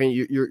you're having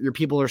your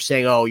people are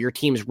saying, oh, your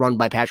team's run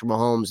by Patrick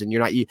Mahomes, and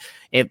you're not.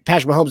 If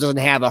Patrick Mahomes doesn't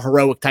have a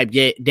heroic type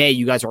day,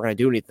 you guys aren't going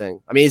to do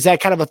anything. I mean, is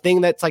that kind of a thing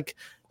that's that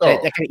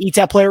kind of eats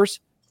at players?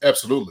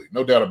 Absolutely,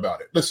 no doubt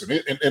about it. Listen,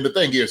 and the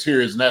thing is,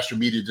 national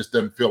media just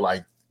doesn't feel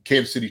like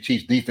Kansas City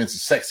Chiefs defense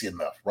is sexy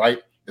enough, right?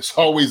 It's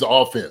always the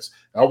offense.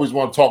 I always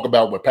want to talk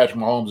about what Patrick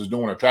Mahomes is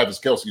doing or Travis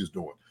Kelce is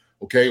doing,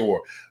 okay?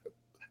 Or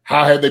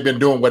how have they been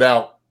doing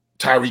without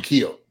Tyreek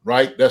Hill,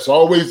 right? That's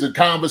always the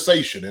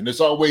conversation. And it's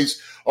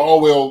always,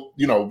 obviously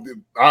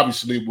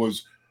it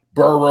was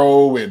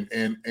Burrow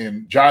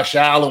and Josh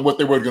Allen, what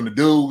they were going to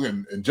do,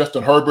 and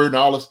Justin Herbert and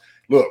all this.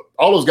 Look,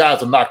 all those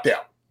guys are knocked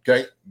out,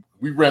 okay?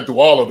 We ran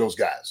through all of those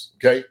guys,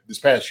 okay, this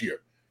past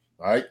year,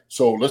 all right?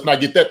 So let's not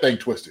get that thing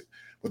twisted.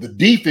 But the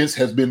defense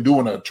has been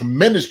doing a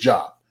tremendous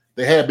job.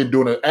 They have been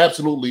doing an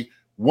absolutely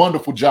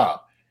wonderful job.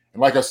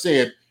 And like I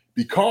said,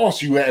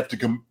 because you have to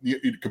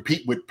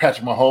compete with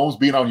Patrick Mahomes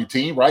being on your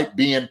team, right,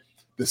 being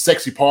the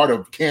sexy part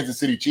of Kansas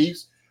City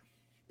Chiefs,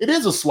 it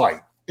is a slight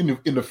in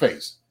the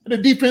face. And the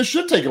defense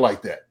should take it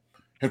like that.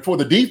 And for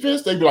the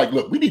defense, they'd be like,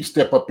 look, we need to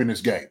step up in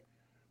this game.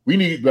 We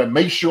need to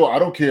make sure, I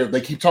don't care if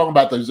they keep talking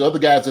about those other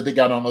guys that they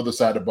got on the other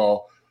side of the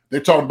ball. They're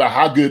talking about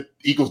how good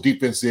Eagles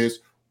defense is.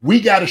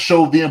 We got to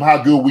show them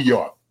how good we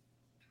are.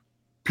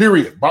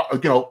 Period.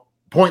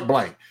 Point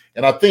blank.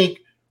 And I think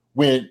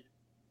when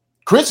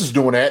Chris is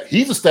doing that,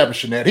 he's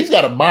establishing that. He's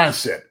got a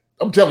mindset.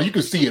 I'm telling you, you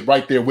can see it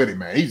right there with him,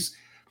 man.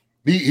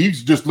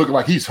 He's just looking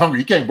like he's hungry.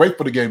 He can't wait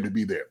for the game to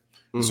be there.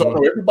 Mm-hmm. So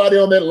everybody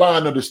on that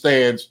line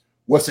understands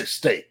what's at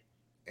stake.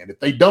 And if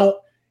they don't,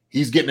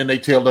 he's getting in their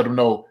tail, let them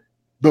know,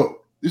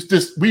 look,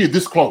 we are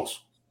this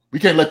close. We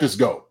can't let this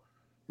go.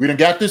 We done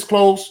got this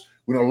close.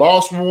 We done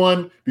lost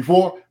one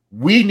before.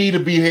 We need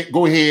to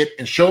go ahead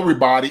and show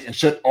everybody and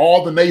shut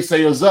all the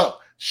naysayers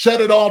up.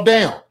 Shut it all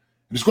down. And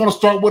it's going to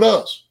start with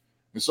us.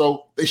 And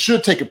so they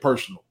should take it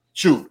personal.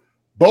 Shoot,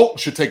 Bolton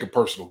should take it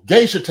personal.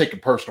 Gay should take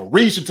it personal.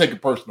 Reed should take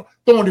it personal.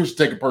 Thornhill should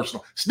take it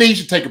personal. Snead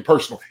should take it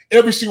personal.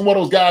 Every single one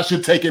of those guys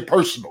should take it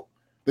personal.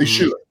 They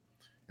should.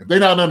 If they're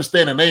not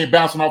understanding, they ain't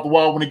bouncing off the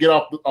wall when they get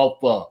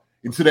off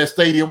into that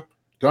stadium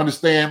to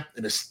understand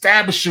and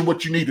establishing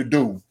what you need to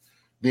do,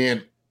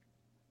 then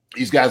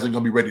these guys ain't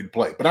going to be ready to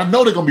play. But I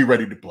know they're going to be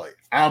ready to play.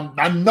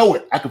 I know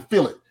it. I can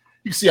feel it.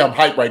 You can see I'm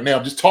hyped right now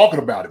just talking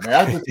about it,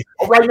 man.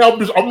 Right now,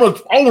 I want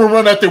to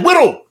run out there with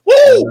them.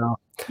 Woo!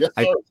 Yes,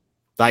 sir.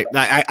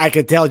 I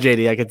could tell,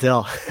 JD. I could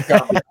tell.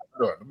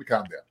 Let me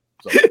calm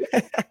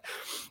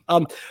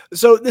down.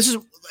 So this is,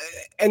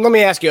 and let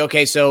me ask you.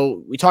 Okay,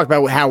 so we talked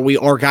about how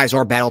our guys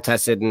are battle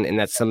tested, and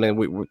that's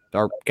something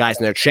our guys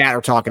in their chat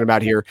are talking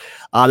about here.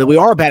 That we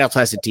are a battle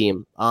tested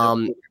team.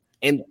 And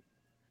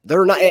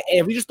they're not. And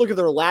if we just look at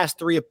our last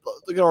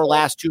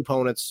two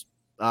opponents,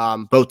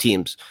 both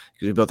teams,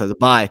 because we both have the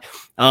bye.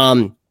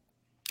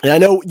 And I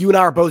know you and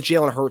I are both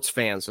Jalen Hurts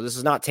fans, so this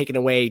is not taking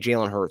away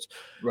Jalen Hurts.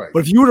 Right. But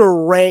if you were to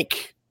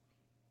rank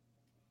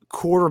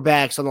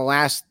quarterbacks on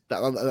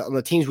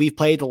the teams we've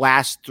played,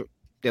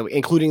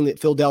 including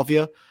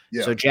Philadelphia,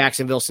 so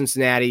Jacksonville,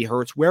 Cincinnati,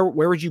 Hurts, where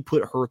would you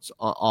put Hurts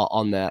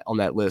on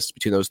that list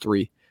between those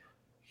three?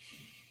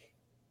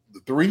 The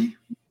three?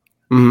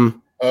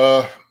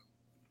 Mm-hmm.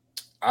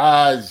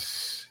 I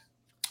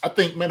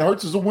think, man,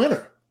 Hurts is a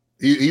winner.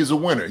 He's a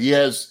winner. He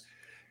has,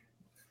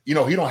 he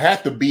don't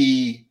have to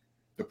be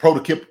the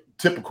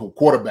prototypical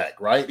quarterback,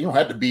 right? You don't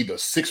have to be the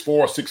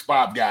 6'4",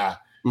 6'5" guy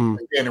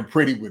standing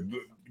pretty with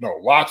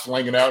locks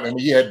laying out. I mean,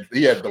 he had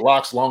the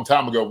locks a long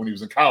time ago when he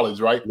was in college,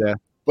 right? Yeah.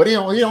 But he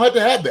don't have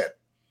to have that.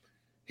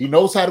 He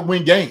knows how to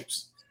win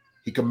games.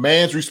 He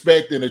commands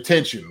respect and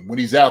attention when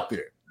he's out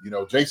there.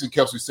 Jason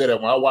Kelce said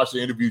that when I watched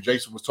the interview.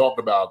 Jason was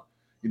talking about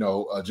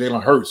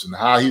Jalen Hurts and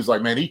how he's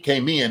like, man, he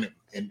came in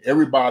and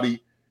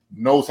everybody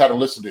knows how to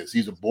listen to this.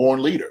 He's a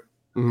born leader.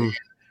 Mm-hmm.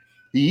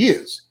 He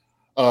is.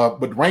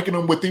 But ranking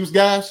him with these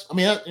guys, I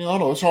mean, I don't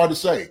know. It's hard to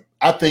say.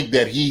 I think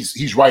that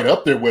he's right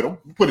up there with them.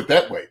 Put it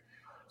that way.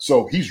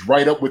 So he's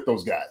right up with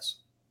those guys.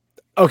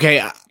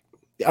 Okay.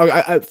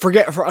 I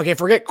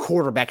forget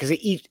quarterback, because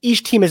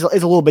each team is a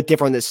little bit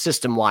different this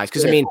system wise.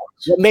 Because I mean,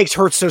 what makes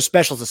Hurts so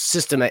special is the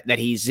system that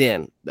he's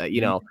in.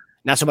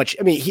 Not so much.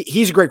 I mean,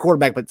 he's a great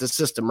quarterback, but the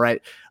system,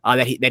 right,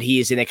 that he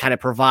is in, it kind of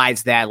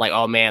provides that, like,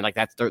 oh man, like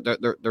that's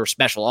their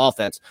special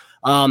offense.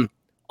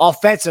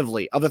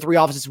 Offensively, of the three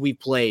offenses we've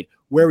played,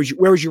 where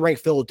would you rank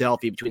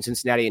Philadelphia between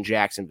Cincinnati and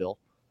Jacksonville?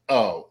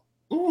 Oh,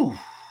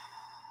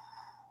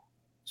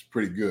 it's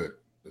pretty good.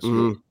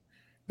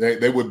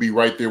 They would be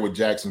right there with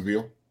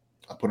Jacksonville.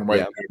 I put them right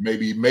there.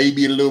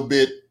 Maybe a little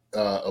bit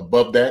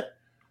above that.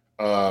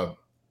 I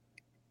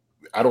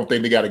don't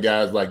think they got a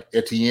guys like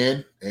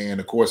Etienne and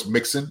of course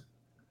Mixon.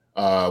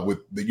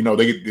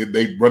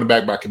 They run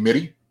back by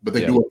committee, but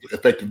they do an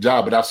effective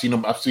job. But I've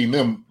seen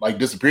them like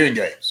disappear in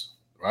games,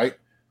 right?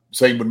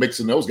 Same with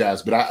Mixon, those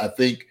guys. But I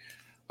think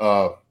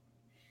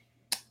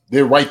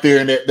they're right there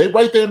in that. They're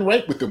right there in the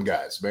rank with them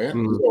guys, man.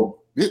 Mm-hmm. So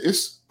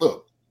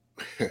look,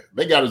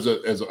 they got as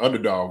an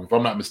underdog, if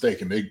I'm not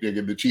mistaken. They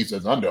get the Chiefs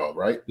as an underdog,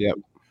 right? Yep.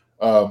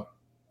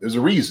 There's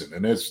a reason,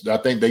 and I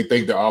think they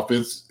think the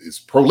offense is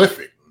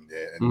prolific,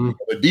 and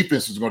the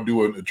defense is going to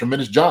do a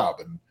tremendous job.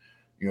 And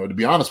to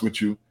be honest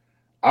with you,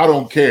 I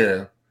don't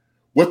care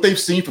what they've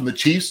seen from the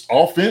Chiefs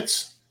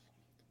offense.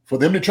 For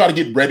them to try to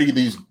get ready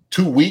these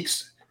 2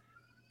 weeks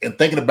and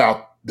thinking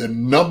about the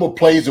number of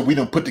plays that we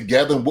done put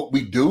together and what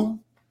we do,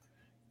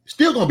 it's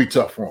still going to be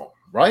tough for them,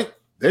 right?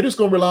 They're just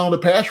going to rely on the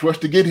pass rush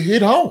to get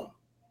hit home.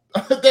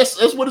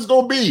 That's what it's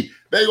going to be.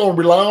 They're going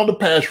to rely on the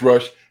pass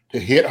rush to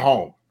hit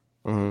home.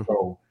 Mm-hmm.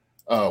 So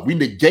we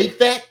negate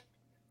that,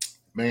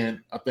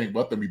 man. I think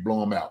we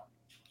blow them out.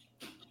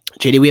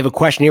 JD, we have a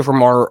question here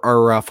from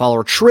our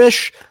follower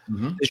Trish.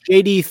 Mm-hmm. Does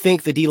JD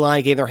think the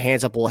D-line getting their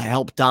hands up will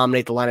help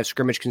dominate the line of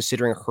scrimmage,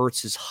 considering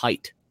Hurts'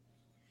 height?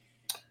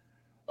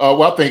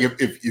 Well, I think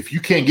if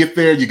you can't get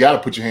there, you got to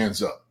put your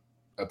hands up.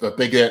 I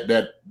think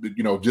that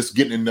just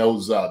getting in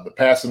those the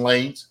passing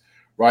lanes,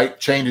 right,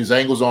 changes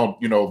angles on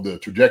the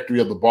trajectory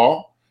of the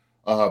ball,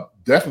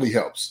 definitely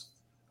helps.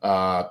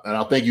 And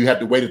I think you have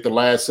to wait at the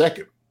last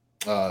second.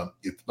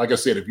 Like I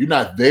said, if you're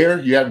not there,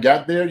 you haven't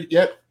got there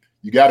yet,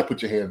 you got to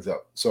put your hands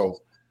up.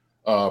 So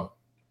Will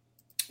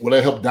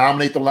that help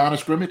dominate the line of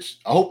scrimmage?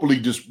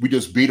 Hopefully, we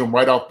just beat them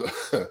right off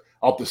the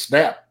off the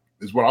snap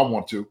is what I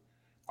want to.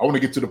 I want to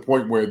get to the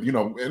point where,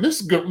 and this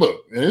is good.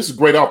 Look, and this is a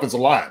great offensive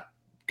line.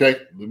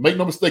 Okay, make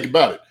no mistake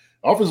about it.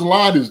 Offensive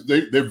line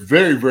they're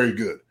very, very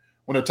good.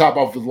 One of the top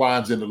offensive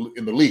lines in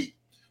the league.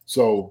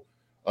 So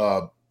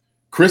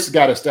Chris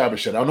got to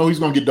establish it. I know he's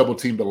going to get double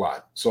teamed a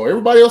lot. So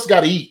everybody else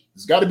got to eat.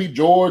 It's got to be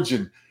George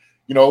and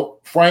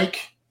Frank.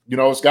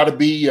 It's got to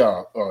be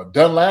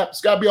Dunlap.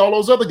 It's got to be all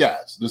those other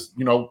guys.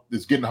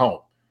 That's getting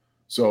home.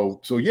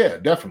 So yeah,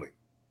 definitely.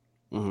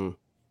 Mm-hmm.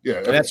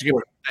 Yeah, that's a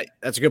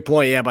good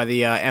point. Yeah, by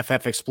the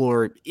FF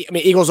Explorer. I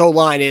mean, Eagles O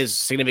line is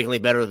significantly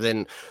better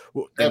than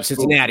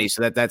Cincinnati.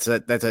 So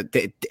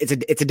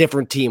it's a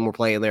different team we're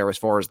playing there as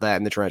far as that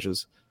in the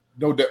trenches.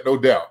 No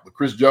doubt. But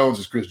Chris Jones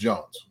is Chris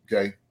Jones.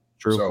 Okay,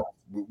 true. So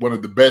one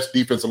of the best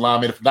defensive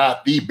linemen, if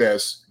not the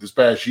best, this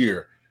past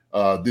year.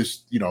 In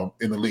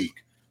the league.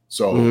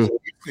 So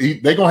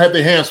they're gonna have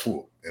their hands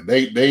full, and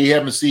they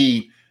haven't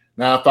seen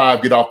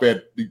 9-5 get off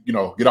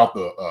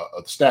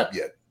the snap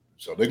yet.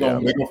 So they're gonna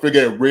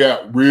figure it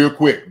out real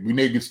quick. We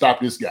need to stop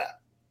this guy.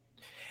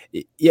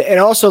 Yeah, and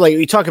also like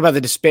we talk about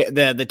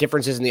the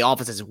differences in the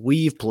offenses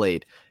we've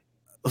played.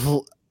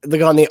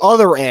 Like on the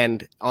other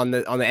end, on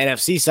the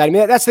NFC side, I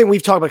mean that's the thing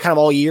we've talked about kind of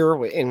all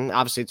year, and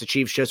obviously it's a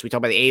Chiefs show, so we talk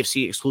about the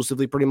AFC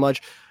exclusively pretty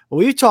much. But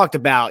we've talked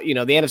about the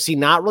NFC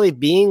not really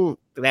being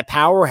that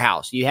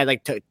powerhouse. You had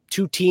like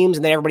two teams,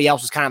 and then everybody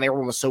else was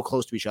everyone was so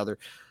close to each other.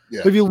 Yeah.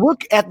 But if you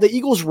look at the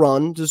Eagles'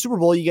 run to the Super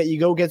Bowl, you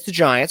go against the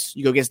Giants,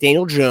 you go against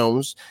Daniel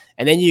Jones,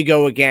 and then you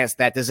go against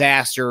that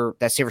disaster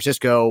that San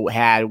Francisco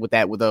had with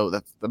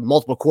the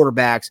multiple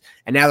quarterbacks,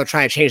 and now they're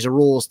trying to change the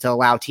rules to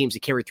allow teams to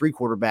carry 3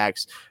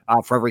 quarterbacks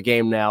for every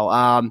game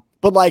now.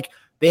 But like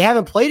they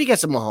haven't played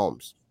against the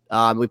Mahomes.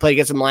 We played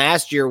against them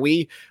last year.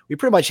 We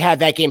pretty much had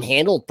that game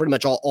handled pretty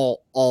much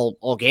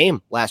all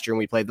game last year when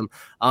we played them.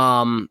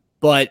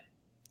 But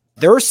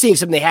they're seeing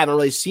something they haven't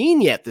really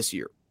seen yet this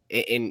year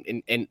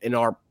in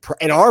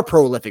our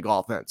prolific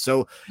offense.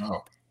 So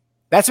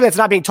that's something that's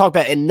not being talked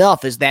about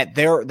enough, is that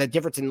the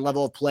difference in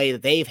level of play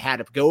that they've had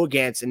to go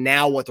against, and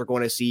now what they're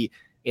going to see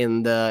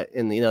in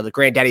the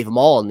granddaddy of them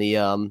all in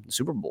the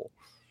Super Bowl.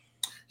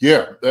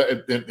 Yeah,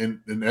 and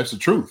that's the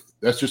truth.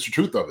 That's just the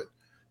truth of it.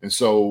 And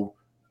so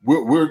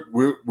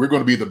we're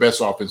going to be the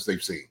best offense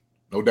they've seen,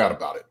 no doubt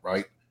about it,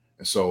 right?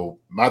 And so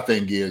my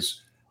thing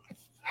is,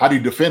 how do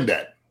you defend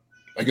that?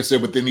 Like I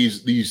said, within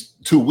these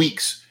 2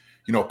 weeks,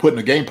 putting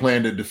a game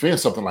plan to defend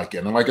something like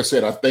that. And like I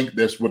said, I think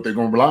that's what they're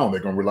going to rely on.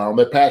 They're going to rely on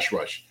that pass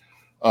rush.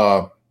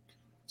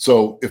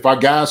 So if our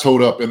guys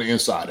hold up in the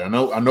inside, I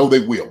know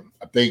they will.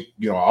 I think,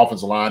 our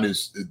offensive line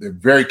they're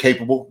very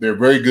capable. They're a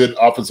very good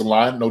offensive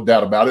line, no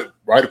doubt about it,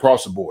 right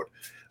across the board.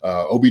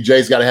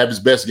 OBJ's got to have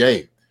his best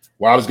game.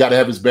 Wilder's got to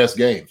have his best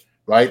game,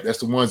 right? That's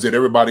the ones that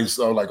everybody's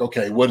like,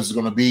 okay, what is it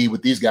going to be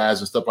with these guys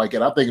and stuff like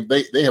that? I think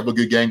if they have a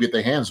good game, get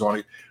their hands on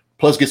it,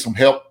 plus get some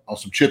help on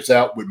some chips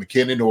out with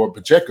McKinnon or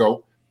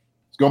Pacheco,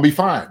 it's going to be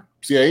fine.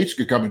 CIH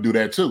could come and do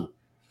that too.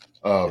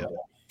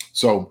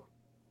 So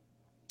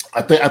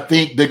I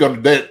think they're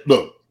going to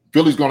look.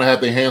 Philly's going to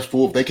have their hands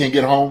full. If they can't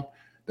get home,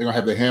 they're going to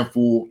have their hand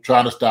full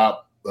trying to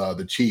stop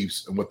the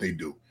Chiefs and what they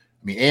do.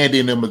 I mean,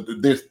 Andy and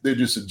them, they're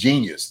just a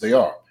genius. They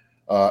are,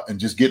 and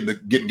just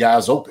getting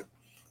guys open,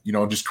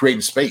 just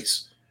creating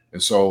space.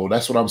 And so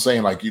that's what I'm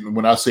saying. Like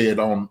when I say it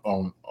on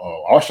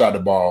our side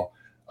of the ball,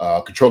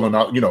 controlling,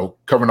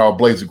 covering all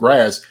blades of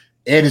grass,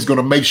 and he's going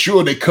to make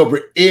sure they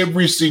cover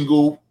every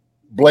single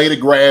blade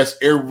of grass,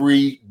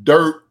 every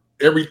dirt,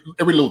 every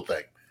little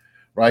thing,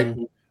 right?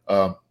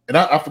 Mm-hmm. And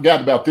I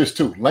forgot about this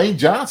too. Lane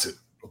Johnson.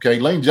 Okay,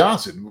 Lane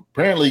Johnson.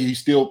 Apparently, he's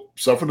still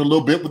suffering a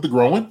little bit with the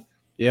growing.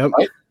 Yeah.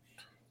 Right?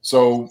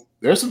 So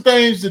there's some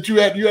things that you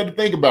had to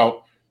think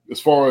about as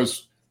far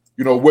as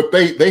what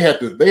they had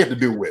to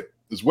deal with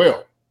as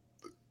well.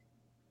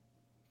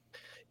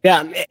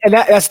 Yeah, and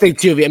that's the thing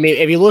too. I mean,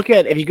 if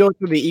you go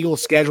through the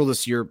Eagles' schedule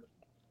this year,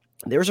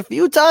 there's a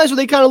few times where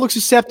they kind of look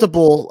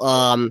susceptible.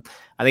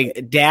 I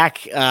think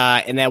Dak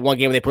in that one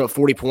game where they put up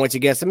 40 points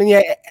against them. And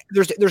yeah,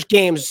 there's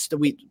games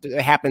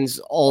that happens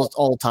all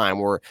the time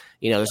where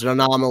there's an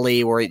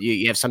anomaly where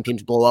you have some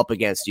teams blow up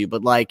against you.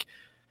 But like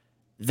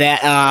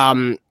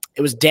that,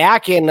 it was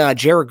Dak and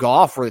Jared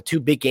Goff were the 2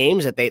 big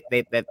games that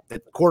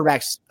the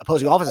quarterbacks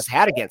opposing offenses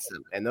had against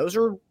them, and those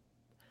are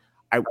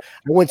I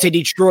wouldn't say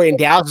Detroit and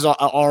Dallas are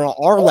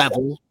our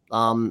level,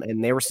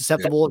 and they were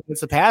susceptible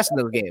against the pass in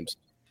those games.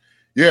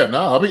 Yeah,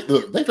 no, I mean,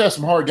 look, they've had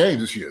some hard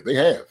games this year. They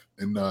have.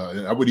 And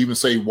I would even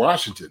say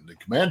Washington, the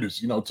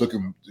Commanders, took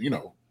them,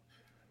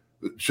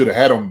 should have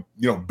had them,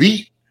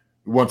 beat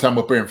one time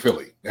up there in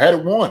Philly. They had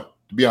it won,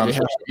 to be honest.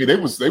 Yeah. I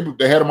mean,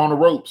 they had them on the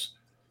ropes.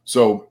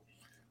 So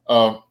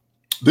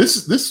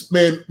this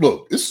man,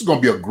 look, this is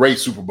going to be a great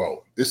Super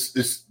Bowl. This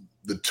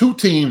the 2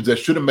 teams that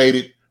should have made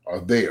it are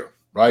there,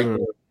 right?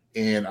 Mm-hmm.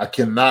 And I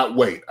cannot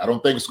wait. I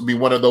don't think it's going to be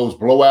one of those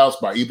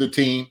blowouts by either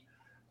team.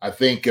 I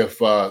think if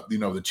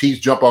the Chiefs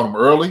jump on them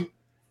early,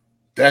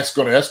 that's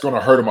gonna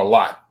hurt them a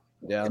lot.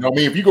 Yeah, I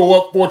mean, if you go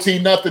up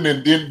 14-0 and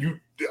then you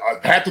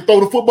have to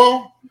throw the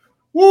football,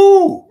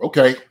 Woo!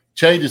 Okay,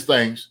 changes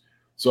things.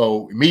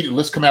 So immediately,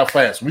 let's come out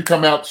fast. When we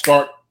come out,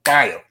 start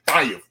fire.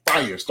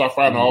 Start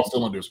firing all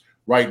cylinders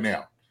right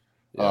now.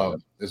 Yeah.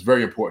 It's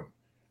very important.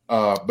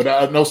 But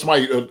I know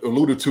somebody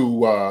alluded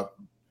to,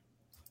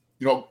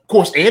 of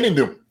course, Andy and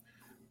them.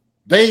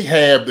 They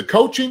have the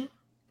coaching.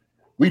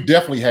 We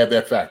definitely have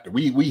that factor.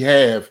 We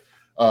have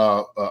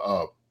the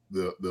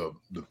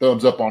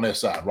thumbs up on that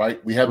side,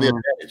 right? We have the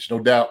advantage, no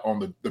doubt,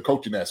 on the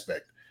coaching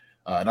aspect.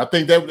 And I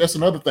think that's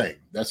another thing.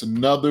 That's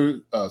another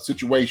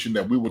situation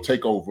that we will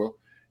take over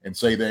and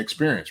say the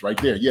experience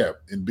right there. Yeah,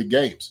 in big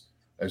games.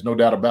 There's no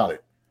doubt about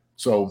it.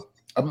 So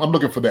I'm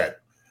looking for that.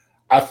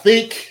 I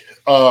think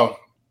that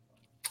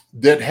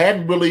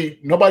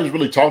nobody's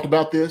really talked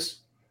about this.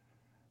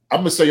 I'm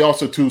going to say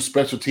also, too,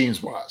 special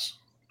teams wise.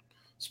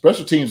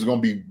 Special teams are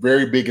going to be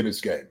very big in this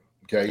game.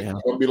 Okay. Yeah.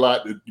 It's going to be a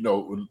lot, a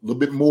little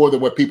bit more than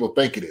what people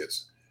think it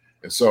is.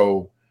 And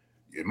so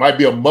it might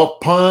be a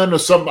muff pun or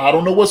something. I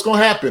don't know what's going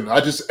to happen.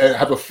 I just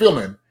have a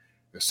feeling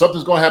that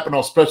something's going to happen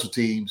on special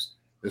teams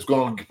that's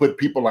going to put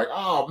people like,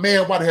 oh,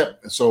 man, what happened?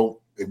 And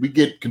so if we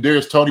get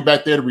Kadarius Toney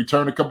back there to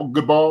return a couple of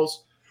good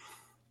balls,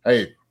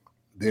 hey,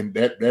 then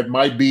that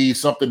might be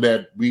something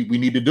that we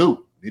need to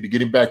do. Need to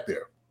get him back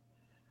there.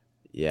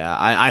 Yeah,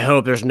 I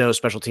hope there's no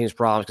special teams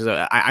problems,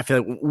 because I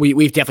feel like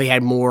we've definitely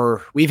had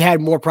more. We've had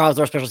more problems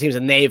with our special teams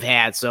than they've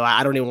had. So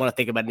I don't even want to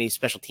think about any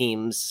special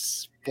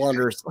teams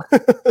blunders.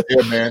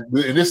 Yeah, man.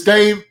 In this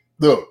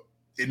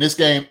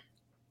game,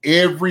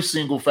 every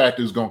single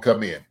factor is going to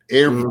come in.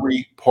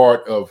 Every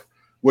part of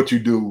what you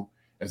do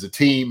as a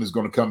team is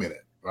going to come in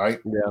it, right?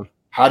 Yeah.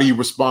 How do you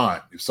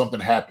respond if something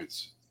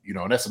happens?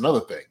 And that's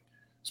another thing,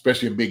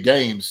 especially in big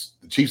games.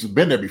 The Chiefs have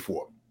been there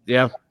before.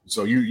 Yeah.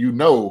 So you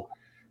know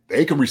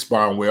they can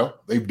respond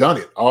well. They've done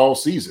it all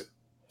season.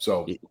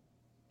 So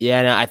yeah,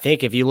 and I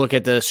think if you look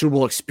at the Super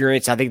Bowl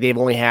experience, I think they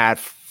only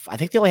have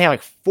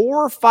like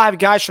 4 or 5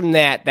 guys from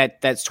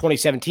that's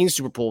 2017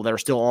 Super Bowl that are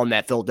still on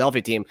that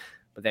Philadelphia team.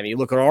 But then you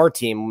look at our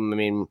team, I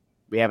mean,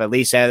 we have at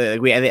least I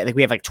think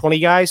we have like 20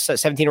 guys,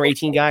 17 or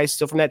 18 guys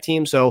still from that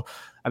team. So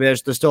I mean,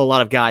 there's still a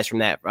lot of guys from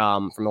that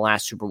from the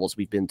last Super Bowls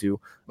we've been to.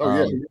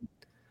 Oh yeah.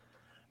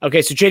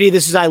 Okay, so JD,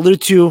 this is I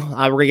alluded to.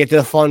 We're gonna get to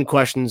the fun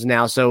questions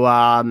now.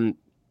 So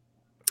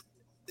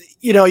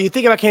you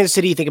think about Kansas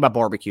City, you think about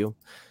barbecue. And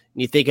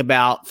you think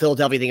about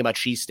Philadelphia, you think about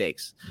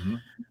cheesesteaks.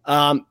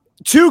 Mm-hmm.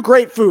 2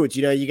 great foods.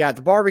 You got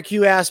the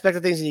barbecue aspect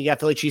of things, and you got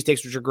Philly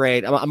cheesesteaks, which are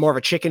great. I'm more of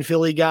a chicken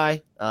Philly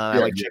guy. I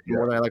like chicken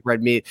more than I like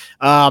red meat.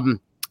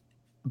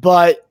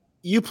 But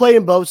you played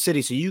in both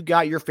cities, so you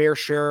got your fair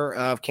share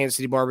of Kansas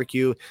City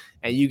barbecue,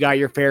 and you got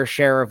your fair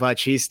share of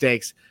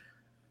cheesesteaks.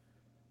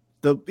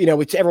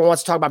 Everyone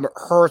wants to talk about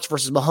Hurts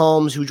versus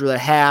Mahomes. Who'd you rather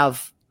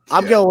have?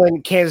 I'm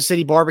going Kansas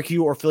City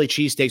barbecue or Philly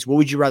cheesesteaks. What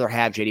would you rather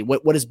have, JD?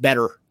 What is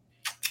better?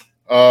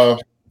 To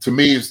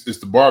me, it's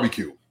the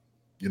barbecue.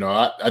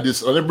 I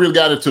never really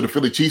got into the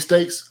Philly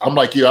cheesesteaks. I'm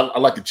like you. I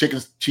like the chicken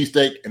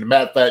cheesesteak. And as a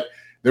matter of fact,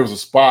 there was a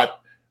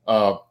spot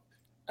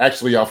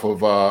actually off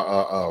of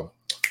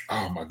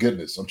oh my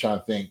goodness, I'm trying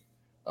to think,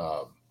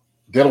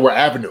 Delaware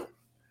Avenue.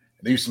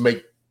 And they used to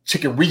make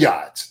chicken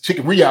riyadhs.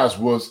 Chicken riyadhs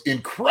was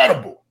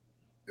incredible.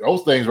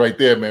 Those things right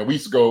there, man. We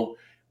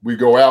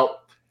go out.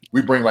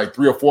 We bring like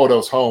 3 or 4 of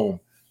those home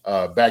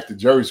back to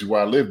Jersey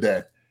where I lived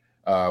at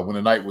when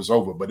the night was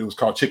over. But it was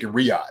called chicken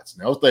riyadhs.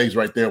 And those things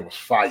right there was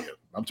fire.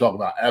 I'm talking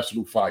about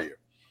absolute fire.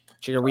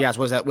 Chicken riyadhs,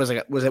 was it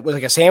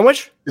like a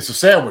sandwich? It's a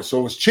sandwich. So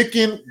it was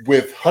chicken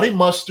with honey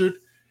mustard,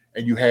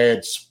 and you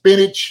had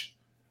spinach,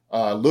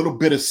 a little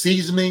bit of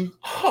seasoning.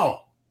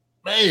 Oh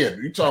man,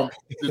 you talking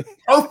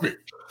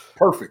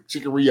perfect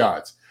chicken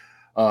riyadhs.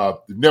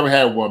 Never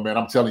had one, man.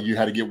 I'm telling you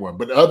how to get one.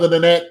 But other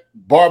than that,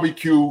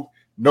 barbecue.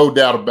 No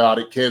doubt about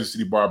it. Kansas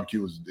City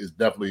barbecue is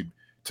definitely,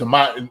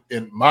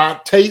 in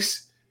my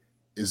taste,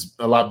 is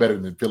a lot better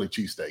than Philly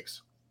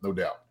cheesesteaks. No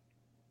doubt.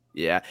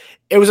 Yeah.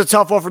 It was a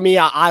tough one for me.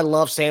 I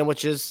love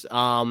sandwiches.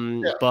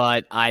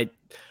 But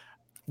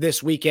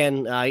this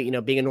weekend,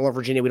 being in Northern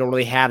Virginia, we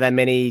don't have that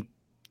many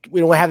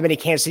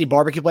Kansas City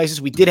barbecue places.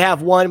 We did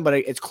have one, but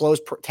it's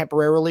closed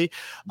temporarily.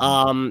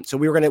 So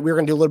we were gonna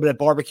do a little bit of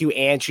barbecue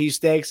and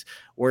cheesesteaks.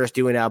 We're just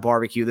doing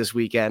barbecue this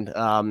weekend,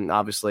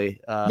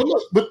 obviously.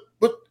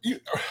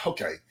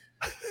 Okay,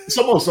 it's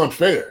almost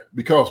unfair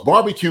because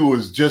barbecue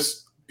is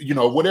just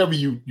whatever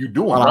you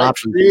doing, right?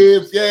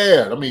 Ribs,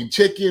 I mean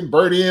chicken,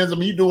 bird ends. I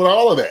mean, you doing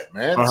all of that,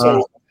 man. Uh-huh.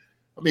 So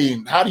I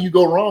mean, how do you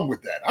go wrong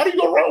with that? How do you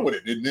go wrong with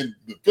it? And then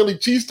the Philly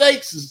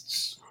cheesesteaks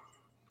is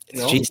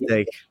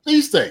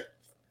cheesesteak.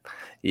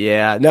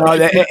 Yeah, no, I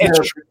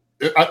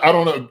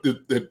don't know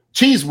the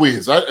Cheese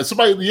Whiz.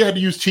 You had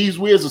to use Cheese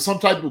Whiz or some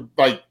type of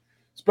like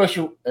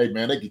special. Hey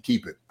man, they could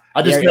keep it.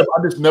 I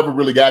just never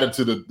really got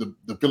into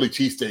the Philly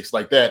cheesesteaks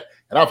like that.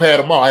 And I've had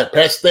them all. I had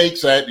Pat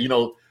Steaks, I had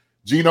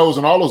Geno's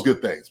and all those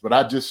good things. But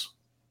I just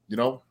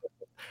on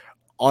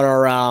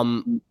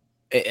our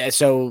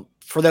so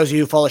for those of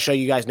you who follow the show,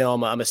 you guys know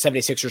I'm a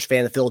 76ers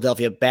fan, the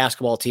Philadelphia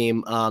basketball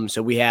team.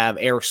 So we have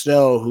Eric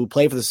Snow, who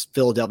played for the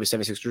Philadelphia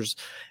 76ers,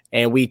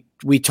 and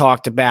we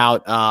talked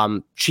about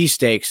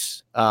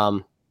cheesesteaks,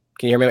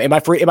 Can you hear me? Am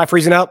I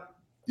freezing up?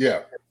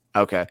 Yeah.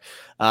 Okay.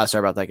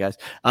 Sorry about that, guys.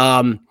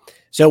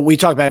 So we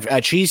talked about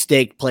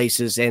cheesesteak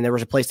places, and there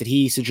was a place that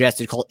he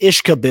suggested called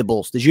Ishka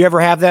Bibbles. Did you ever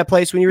have that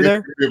place when you were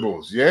there?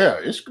 Bibbles, yeah.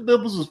 Ishka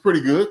Bibbles is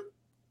pretty good.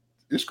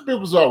 Ishka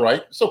Bibbles is all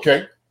right. It's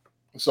okay.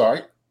 It's all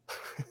right.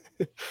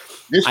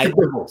 Ishka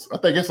Bibbles. I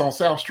think it's on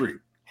South Street.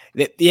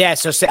 Yeah,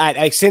 so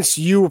since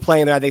you were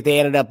playing there, I think they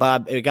ended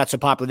up it got so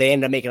popular they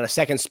ended up making a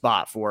second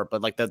spot for it.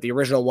 But like the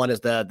original one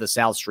is the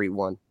South Street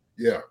one.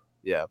 Yeah.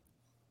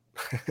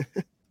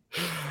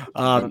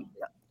 All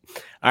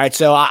right,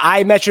 so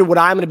I mentioned what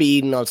I'm going to be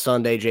eating on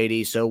Sunday,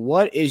 JD. So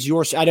what is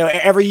your? I know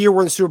every year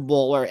we're in the Super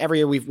Bowl, or every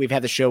year we've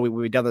had the show.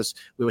 We've done this.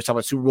 We always talk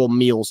about Super Bowl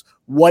meals.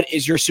 What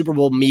is your Super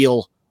Bowl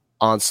meal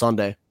on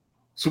Sunday?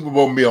 Super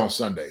Bowl meal on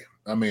Sunday.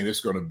 I mean, it's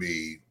going to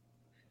be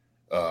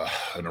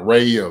an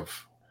array of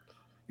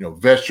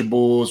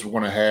vegetables. We're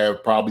going to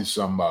have probably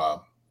some,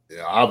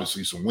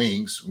 obviously some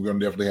wings. We're going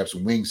to definitely have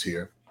some wings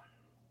here.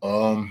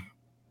 I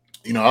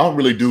don't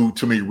really do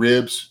too many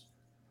ribs.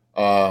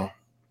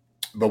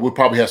 But we'll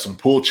probably have some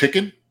pulled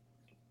chicken.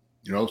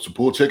 Some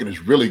pulled chicken is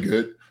really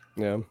good.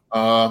 Yeah.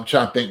 I'm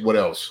trying to think what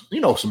else.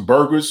 Some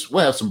burgers.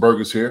 We'll have some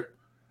burgers here.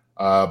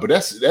 But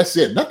that's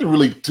it. Nothing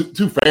really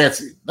too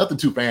fancy. Nothing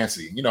too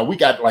fancy. We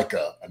got like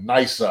a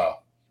nice,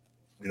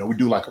 we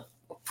do like a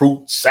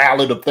fruit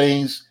salad of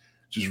things,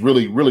 which is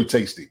really, really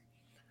tasty.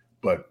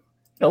 But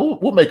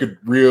we'll make it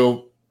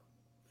real,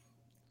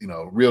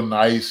 real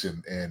nice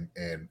and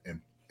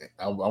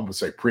I'm gonna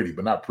say pretty,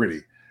 but not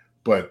pretty,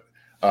 but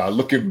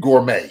looking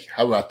gourmet.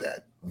 How about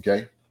that?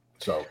 Okay.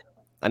 So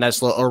a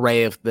nice little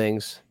array of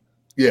things.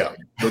 Yeah,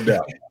 no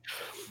doubt.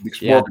 Big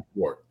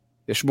smorgasbord.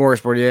 The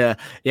smorgasbord,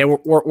 yeah.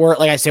 We're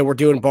like I said, we're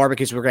doing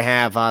barbecues. We're gonna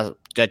have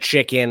the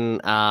chicken,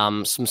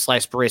 some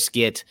sliced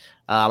brisket.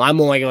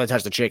 I'm only gonna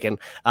touch the chicken.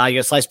 You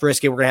got sliced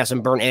brisket. We're gonna have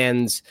some burnt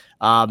ends,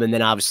 and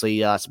then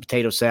obviously some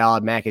potato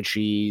salad, mac and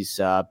cheese,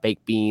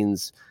 baked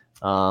beans.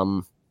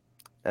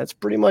 That's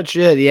pretty much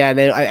it. Yeah, and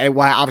then I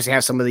obviously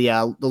have some of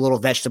the little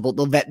vegetable,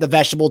 the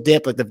vegetable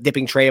dip, like the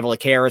dipping tray of like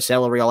carrots,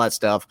 celery, all that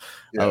stuff.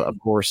 Yeah. Of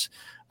course.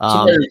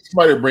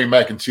 Somebody bring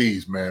mac and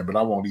cheese, man, but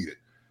I won't eat it.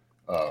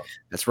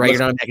 That's right. You're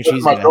not a mac and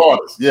cheese my guy.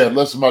 daughters. Yeah,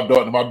 unless my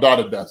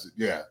daughter does it.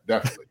 Yeah,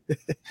 definitely.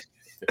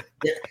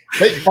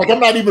 Like I'm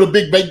not even a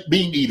big baked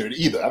bean eater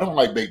either. I don't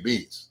like baked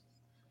beans.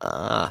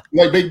 You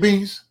like baked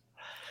beans?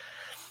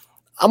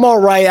 I'm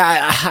all right.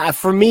 I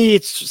for me,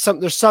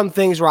 there's some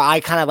things where I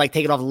kind of like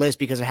take it off the list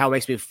because of how it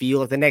makes me feel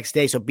like the next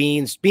day. So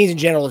beans in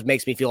general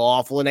makes me feel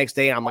awful the next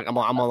day. And I'm like, I'm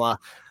on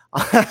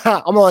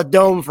a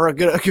dome for a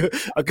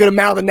good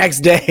amount the next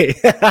day.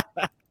 The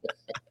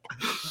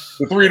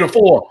 3 to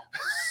 4.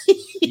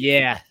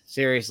 Yeah,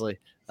 seriously.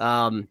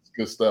 Good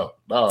stuff.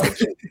 No,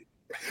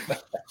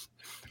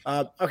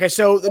 okay,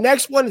 so the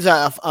next one is so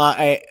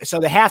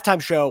the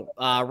halftime show.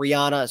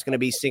 Rihanna is going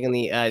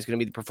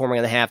to be performing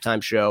on the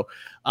halftime show.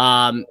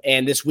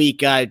 And this week,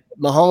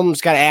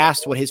 Mahomes got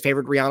asked what his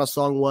favorite Rihanna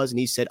song was, and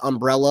he said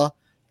 "Umbrella,"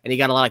 and he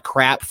got a lot of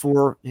crap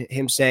for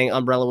him saying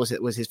 "Umbrella" was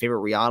his favorite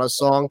Rihanna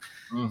song.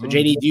 Mm-hmm. So,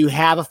 JD, do you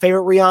have a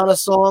favorite Rihanna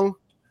song?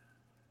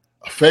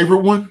 A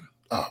favorite one?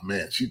 Oh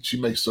man, she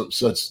makes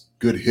such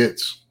good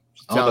hits.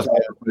 I don't know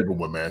a favorite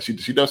one, man.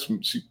 She does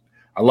some.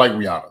 I like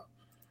Rihanna.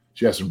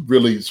 She has some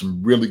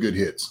really good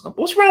hits.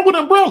 What's wrong with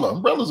Umbrella?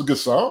 Umbrella's a good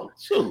song.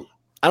 Shoot.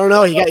 I don't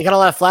know. He got a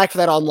lot of flack for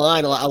that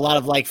online. A lot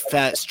of like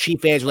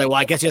cheap fans were like, "Well,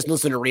 I guess he doesn't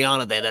listen to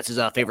Rihanna. Then that's his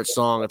favorite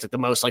song. It's like the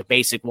most like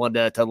basic one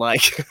to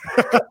like."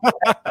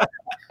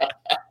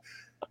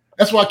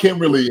 That's why I can't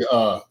really.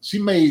 She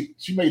made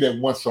that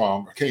one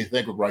song. I can't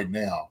think of right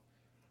now.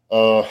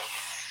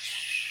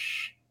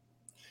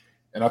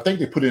 And I think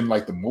they put in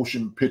like the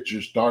motion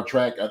picture Star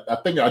Trek. I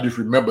think I just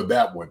remember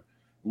that one.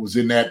 It was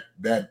in that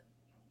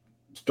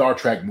Star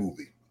Trek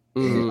movie.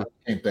 Mm-hmm. I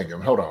can't think of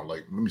it. Hold on.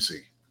 Like, let me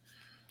see.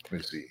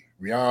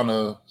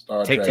 Rihanna,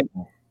 Star Trek.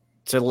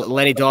 So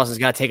Lenny Dawson's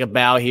got to take a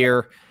bow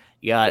here.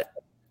 You got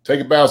Take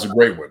a Bow is a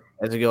great one.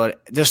 That's a good one.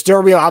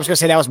 Disturbia, I was going to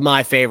say that was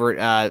my favorite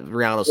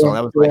Rihanna song.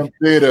 That was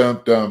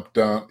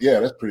yeah,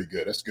 that's pretty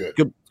good. That's good.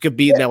 Good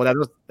beat that one.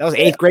 That was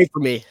 8th grade for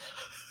me.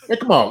 Hey,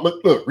 come on.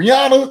 Look.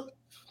 Rihanna,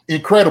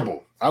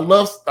 incredible. I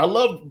love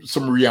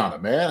some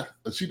Rihanna, man.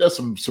 She does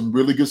some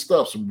really good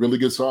stuff, some really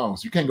good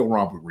songs. You can't go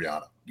wrong with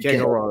Rihanna. You can't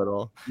go wrong at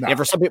all. Nah. Yeah,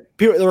 for some people,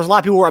 there was a lot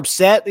of people who were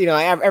upset.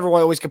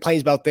 Everyone always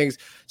complains about things.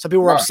 Some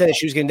people were upset that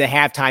she was getting the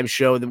halftime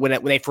show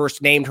when they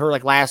first named her,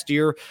 like last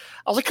year.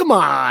 I was like, come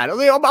on,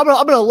 I'm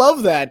gonna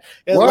love that.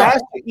 And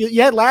last year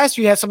you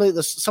had some of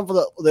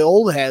the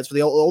old heads for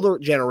the older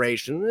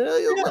generation.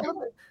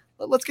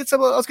 Let's get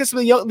some of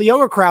the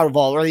younger crowd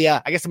involved, or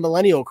I guess the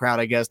millennial crowd.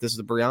 I guess this is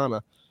the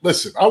Brianna.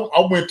 Listen,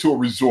 I went to a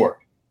resort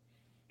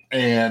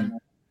and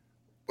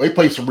they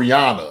played some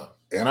Rihanna,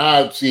 and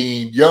I've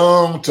seen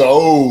young to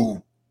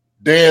old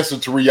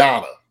dancing to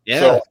Rihanna. Yeah.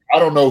 So I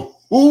don't know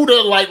who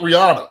doesn't like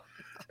Rihanna.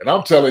 And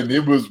I'm telling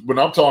you, when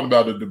I'm talking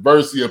about the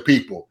diversity of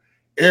people,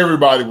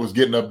 everybody was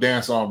getting up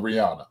dancing on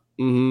Rihanna.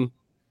 Mm-hmm.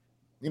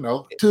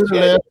 To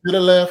the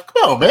left.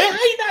 Come on, man. How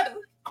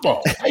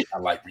you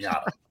not like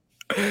Rihanna?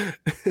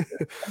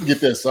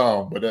 Get that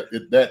song, but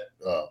that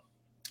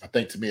I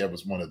think to me that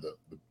was one of the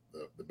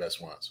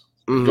best ones.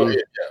 Mhm. Go ahead,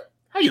 yeah.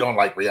 How you don't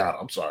like Rihanna?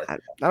 I'm sorry. I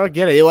don't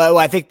get it. Well,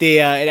 I think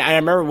and I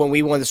remember when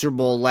we won the Super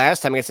Bowl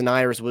last time against the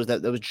Niners was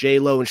that was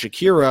J-Lo and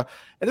Shakira,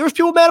 and there was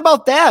people mad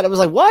about that. I was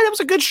like, what? It was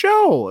a good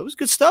show. It was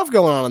good stuff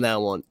going on in that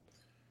one.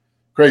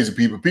 Crazy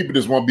people. People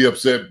just want to be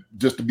upset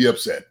just to be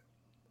upset.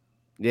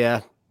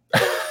 Yeah.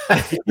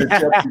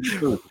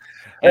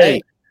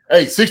 Hey,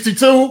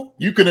 62,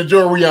 you can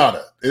enjoy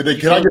Rihanna. Can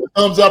I get a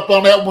thumbs up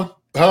on that one?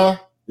 Huh?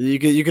 You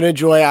can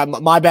enjoy.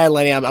 My bad,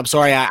 Lenny. I'm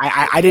sorry.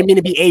 I didn't mean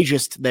to be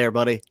ageist there,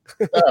 buddy.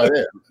 Oh,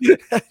 yeah.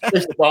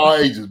 It's for all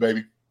ages,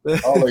 baby.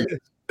 All ages.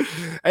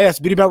 Hey, that's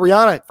the beauty about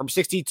Rihanna. From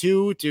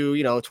 62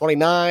 to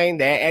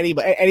 29,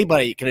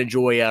 anybody can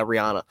enjoy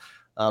Rihanna.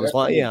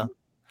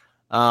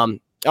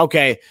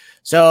 Okay,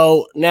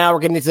 so now we're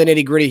getting into the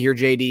nitty gritty here,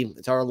 JD.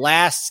 It's our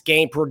last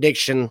game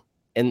prediction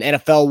in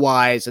NFL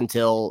wise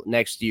until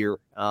next year.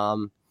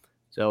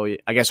 So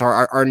I guess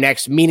our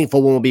next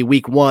meaningful one will be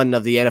week 1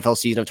 of the NFL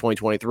season of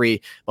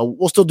 2023, but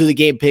we'll still do the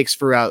game picks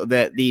for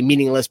the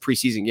meaningless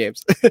preseason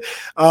games.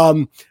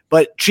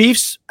 But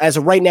Chiefs, as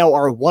of right now,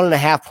 are a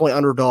 1.5 point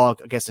underdog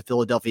against the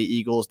Philadelphia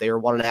Eagles. They are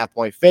 1.5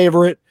 point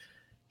favorite.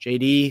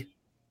 JD,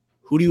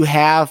 who do you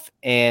have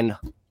and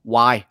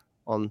why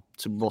on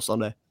Super Bowl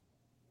Sunday?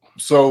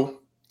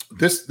 So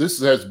this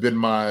has been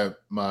my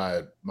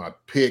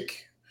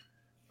pick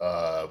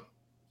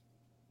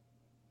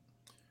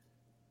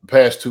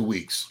past 2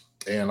 weeks,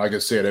 and like I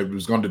said, it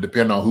was going to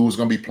depend on who was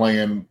going to be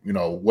playing,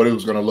 what it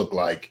was going to look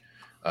like.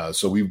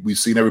 So we've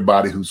seen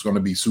everybody who's going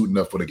to be suiting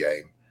up for the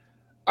game.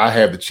 I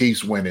have the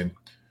Chiefs winning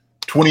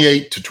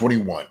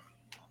 28-21.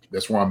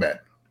 That's where I'm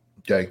at.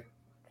 Okay,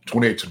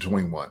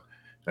 28-21. And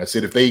I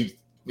said if they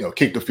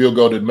kick the field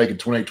goal to make it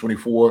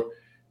 28-24,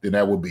 then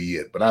that would be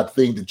it. But I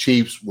think the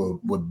Chiefs will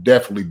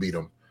definitely beat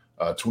them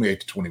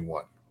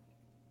 28-21.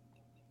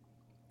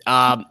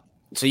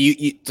 So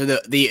so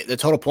the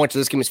total points of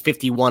this game is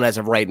 51 as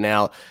of right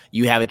now.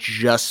 You have it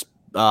just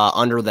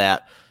under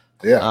that.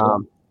 Yeah.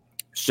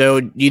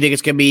 So do you think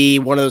it's going to be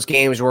one of those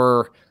games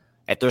where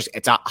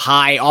it's a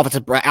high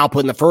offensive output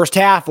in the first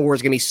half, or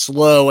it's going to be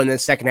slow, and then the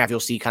second half you'll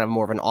see kind of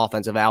more of an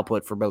offensive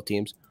output for both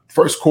teams?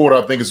 First quarter,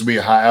 I think it's going to be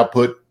a high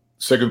output.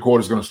 Second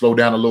quarter is going to slow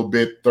down a little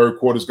bit. Third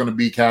quarter is going to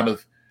be kind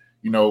of,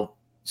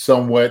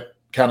 somewhat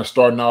kind of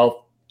starting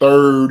off.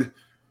 Third,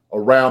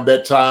 around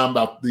that time,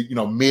 about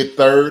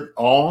mid-third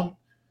on,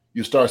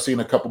 you start seeing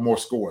a couple more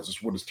scores.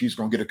 That's where the Chiefs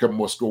going to get a couple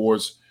more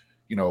scores.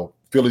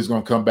 Philly's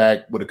going to come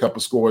back with a couple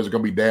scores. They're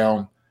going to be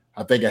down.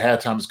 I think at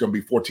halftime it's going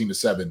to be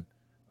 14-7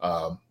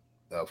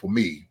 for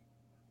me.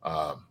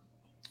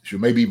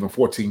 Maybe even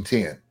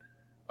 14-10.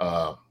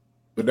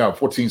 But no,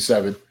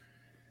 14-7.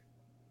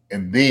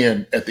 And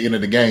then at the end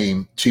of the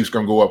game, Chiefs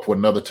going to go up for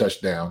another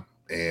touchdown,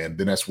 and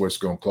then that's where it's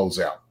going to close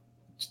out.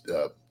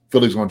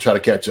 Philly's going to try to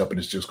catch up, and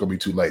it's just going to be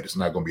too late. It's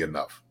not going to be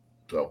enough.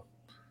 So,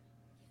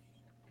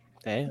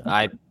 okay,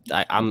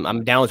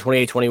 I'm down with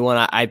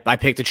 28-21. I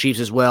picked the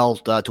Chiefs as well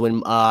to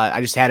win. I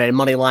just had it in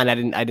money line.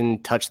 I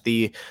didn't touch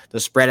the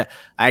spread.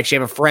 I actually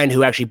have a friend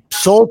who actually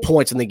sold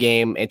points in the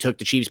game and took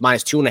the Chiefs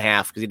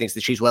 -2.5 because he thinks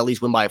the Chiefs will at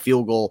least win by a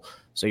field goal.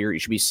 So you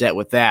should be set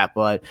with that.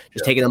 But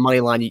just taking the money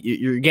line,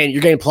 you're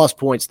getting plus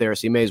points there,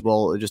 so you may as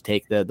well just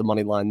take the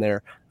money line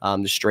there,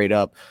 just straight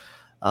up.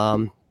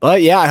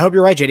 But yeah, I hope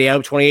you're right, JD. I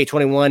hope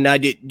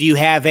 28-21. Do you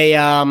have do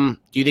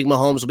you think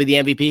Mahomes will be the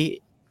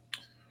MVP?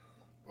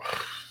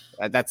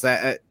 That's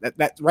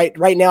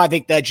right now. I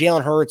think that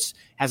Jalen Hurts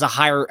has a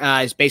higher,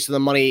 is based on the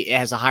money, it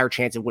has a higher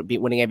chance of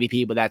winning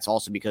MVP. But that's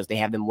also because they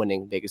have them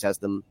winning. Vegas has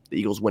the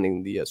Eagles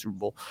winning the Super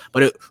Bowl.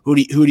 But who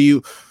do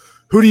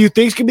you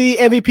think can be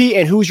the MVP,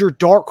 and who's your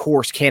dark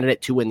horse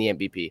candidate to win the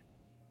MVP?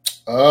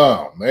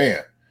 Oh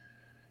man,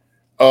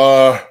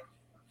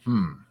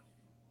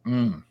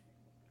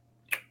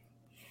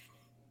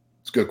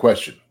 It's a good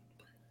question.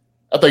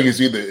 I think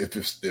it's either if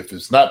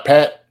it's not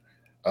Pat,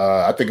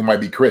 I think it might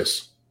be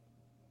Chris.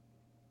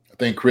 I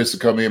think Chris will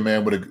come in,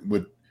 man,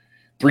 with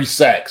 3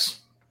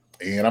 sacks,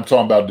 and I'm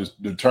talking about the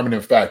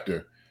determining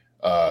factor.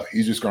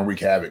 He's just going to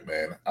wreak havoc,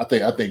 man. I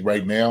think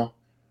right now,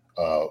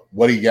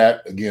 what he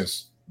got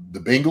against the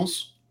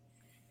Bengals,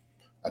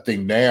 I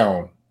think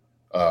now.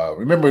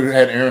 Remember, we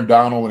had Aaron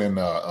Donald and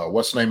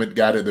what's the name of the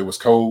guy that was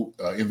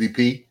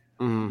co-MVP.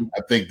 Mm-hmm.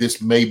 I think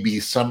this may be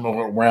something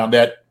around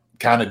that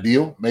kind of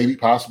deal, maybe,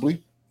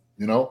 possibly,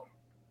 But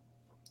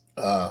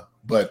I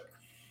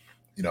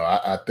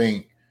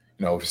think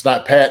if it's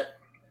not Pat,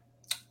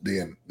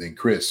 then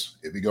Chris.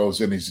 If he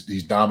goes in,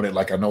 he's dominant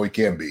like I know he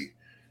can be.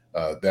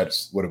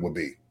 That's what it would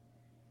be.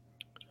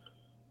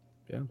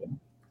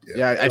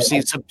 Yeah, I've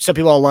seen some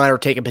people online are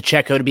taking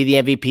Pacheco to be the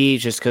MVP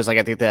just because,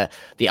 I think the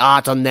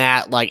odds on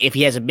that, if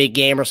he has a big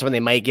game or something, they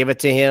might give it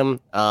to him.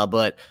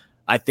 But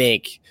I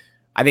think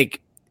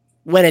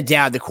when in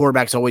doubt, the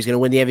quarterback's always going to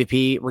win the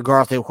MVP,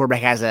 regardless if the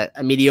quarterback has a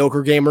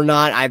mediocre game or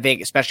not. I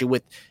think, especially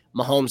with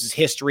Mahomes'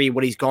 history,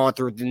 what he's gone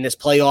through in this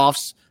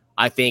playoffs,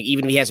 I think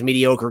even if he has a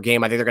mediocre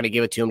game, I think they're going to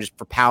give it to him just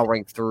for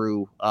powering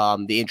through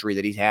the injury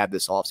that he's had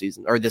this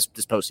offseason or this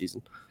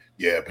postseason.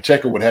 Yeah,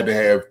 Pacheco would have to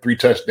have 3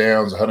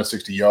 touchdowns,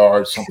 160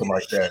 yards, something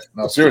like that.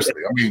 No,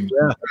 seriously. I mean,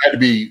 it had to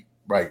be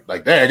right.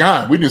 Like, dang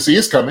on, we didn't see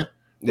it coming,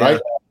 right?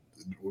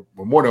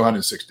 We're more than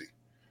 160.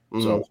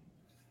 So,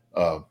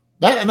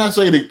 not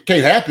saying it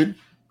can't happen,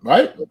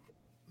 right?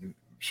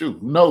 Shoot,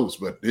 who knows?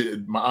 But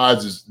my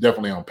odds is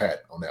definitely on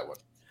Pat on that one.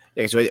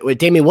 Yeah, so with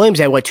Damian Williams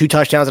had 2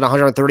 touchdowns and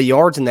 130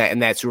 yards in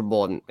that Super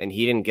Bowl, and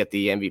he didn't get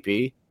the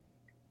MVP.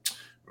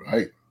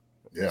 Right.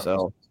 Yeah.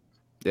 So,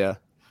 yeah.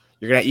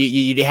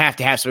 You have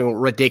to have something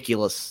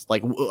ridiculous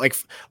like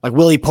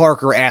Willie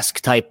Parker-esque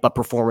type of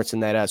performance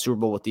in that Super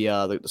Bowl with the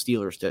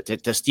Steelers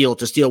to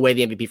steal away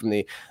the MVP from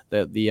the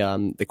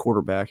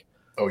quarterback.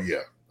 Oh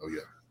yeah.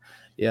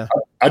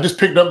 I just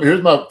picked up.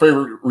 Here's my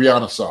favorite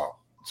Rihanna song.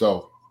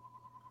 So.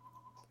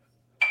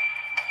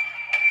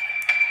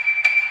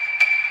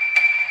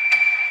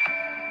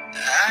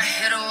 I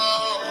hit a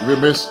wall. You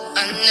miss?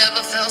 I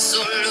never felt so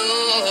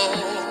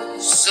low,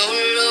 so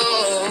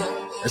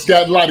low. It's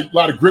got a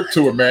lot of grip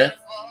to it, man.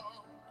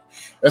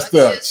 That's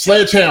the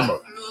Sledgehammer.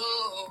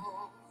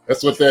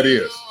 That's what that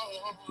is.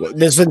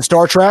 This is in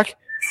Star Trek?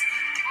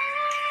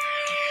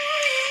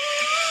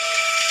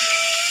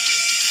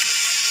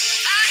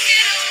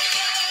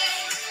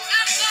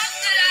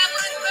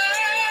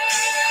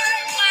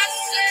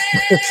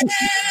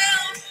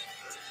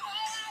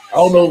 I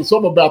don't know,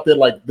 something about that,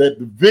 like that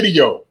the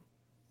video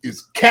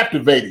is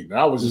captivating. And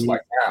I was just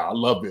like, wow, I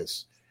love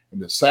this.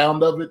 And the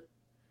sound of it,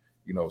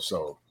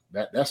 so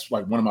that's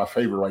like one of my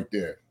favorite right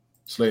there,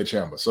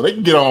 Sledgehammer. So they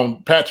can get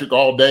on Patrick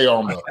all day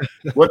on the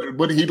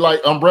what did he like?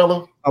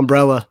 Umbrella?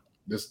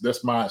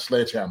 That's my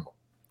Sledgehammer.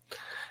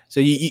 So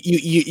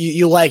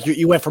you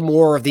went for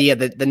more of the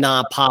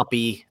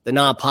non-poppy,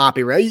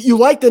 right? You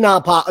like the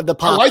non-pop, the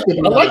pop. I like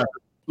it.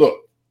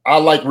 Look, I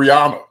like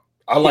Rihanna.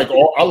 I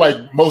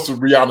like most of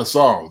Rihanna's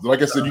songs.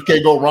 Like I said, you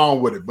can't go wrong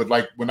with it. But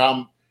like when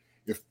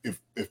if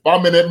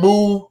I'm in that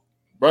mood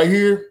right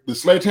here, the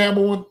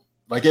Sledgehammer one,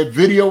 like that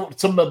video,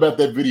 something about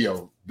that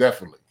video,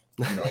 definitely.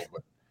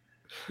 But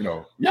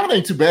y'all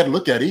ain't too bad to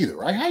look at either,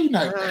 right? How you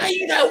not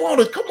want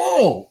to? Come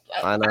on.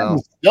 I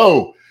know.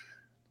 Yo,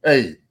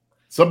 hey,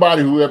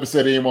 somebody who ever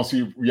said they didn't want to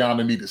see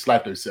Rihanna need to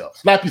slap themselves.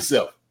 Slap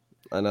yourself.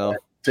 I know.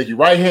 Take your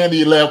right hand to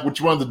your left,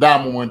 which one's the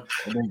diamond one,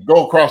 and then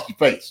go across your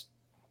face.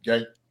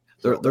 Okay.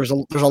 There's a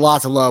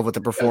lot to love with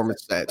the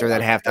performance during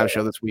that halftime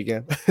show this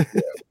weekend.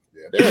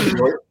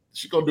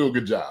 She's gonna do a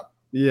good job.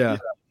 Yeah.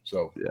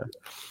 So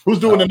who's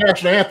doing the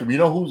national anthem? You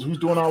know who's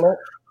doing all that?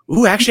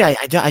 Ooh, actually,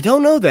 I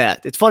don't know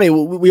that. It's funny.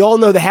 We all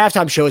know the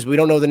halftime shows, but we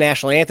don't know the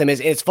national anthem.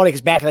 It's funny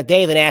because back in the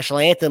day, the national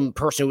anthem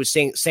person who was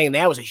saying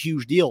that was a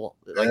huge deal.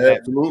 Like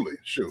absolutely,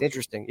 sure. It's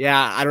interesting.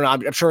 Yeah, I don't know.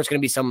 I'm sure it's going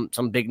to be some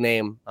big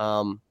name,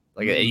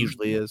 like it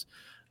usually is.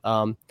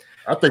 I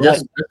think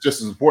that's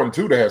just as important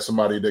too to have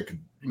somebody that can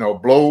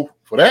blow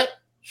for that.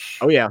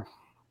 Oh yeah.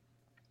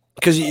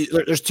 Because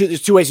there's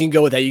two ways you can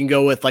go with that. You can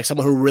go with like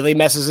someone who really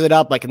messes it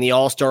up, like in the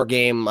All-Star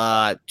game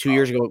 2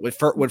 years ago when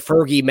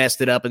Fergie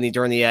messed it up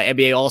during the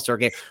NBA All-Star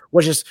game,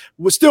 which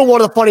was still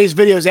one of the funniest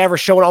videos ever,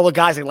 showing all the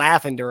guys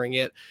laughing during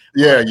it.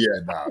 Yeah,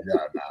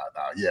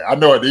 I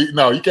know it.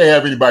 No, you can't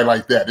have anybody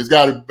like that.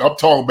 I'm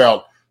talking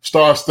about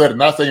star-studded.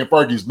 Not saying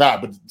Fergie's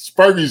not, but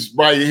Fergie's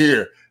right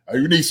here.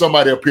 You need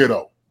somebody up here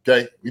though.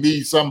 Okay, we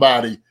need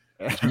somebody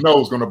that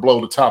is going to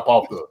blow the top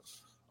off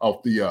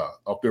the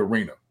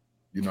arena.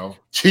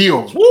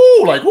 Chills.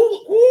 Woo! Like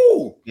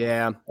woo!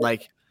 Yeah,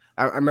 like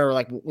I remember,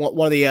 like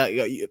one of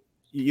the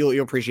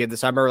you'll appreciate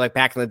this. I remember like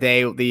back in the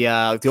day, the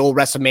old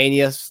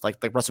WrestleManias,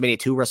 like WrestleMania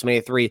 2,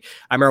 WrestleMania 3.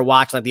 I remember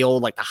watching like the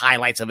old the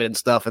highlights of it and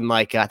stuff, and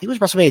like I think it was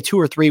WrestleMania 2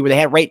 or 3 where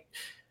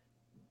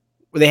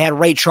they had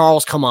Ray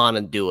Charles come on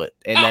and do it,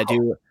 and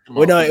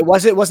it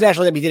wasn't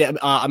actually that he did it.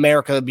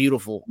 America the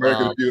Beautiful.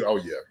 America the Beautiful. Oh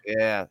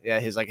yeah,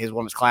 his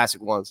one of his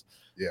classic ones.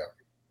 Yeah.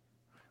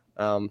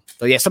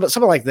 So yeah,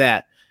 something like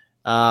that.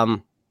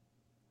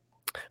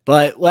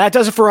 But that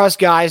does it for us,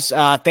 guys.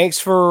 Thanks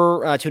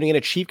for tuning in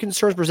to Chief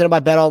Concerns presented by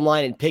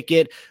BetOnline and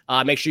Pickett.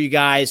 Make sure you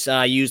guys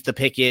use the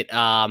Pickett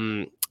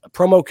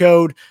promo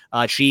code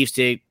Chiefs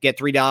to get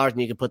 $3, and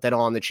you can put that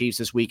on the Chiefs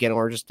this weekend,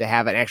 or just to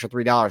have an extra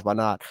 $3. Why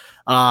not?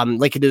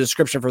 Link in the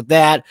description for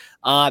that.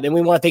 And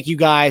we want to thank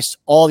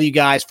all of you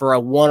guys, for a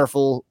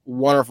wonderful,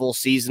 wonderful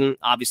season.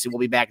 Obviously, we'll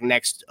be back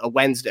next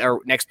Wednesday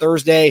or next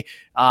Thursday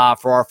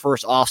for our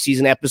first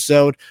off-season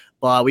episode.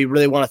 But we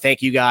really want to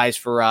thank you guys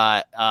for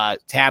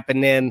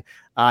tapping in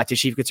to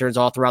Chief Concerns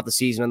all throughout the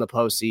season and the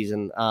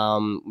postseason.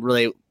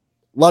 Really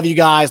love you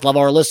guys, love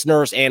our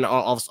listeners, and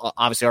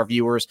obviously our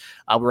viewers.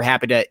 We're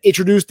happy to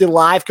introduce the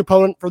live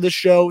component for this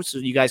show, so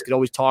you guys can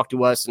always talk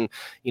to us and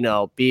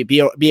be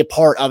a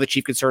part of the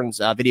Chief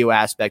Concerns video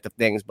aspect of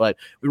things. But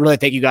we really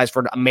thank you guys for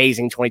an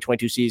amazing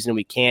 2022 season.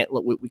 We can't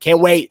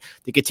wait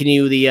to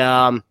continue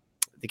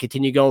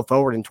going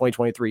forward in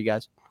 2023,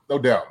 guys. No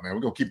doubt, man.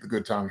 We're gonna keep the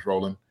good times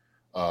rolling.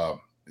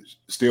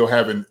 Still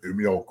having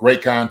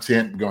great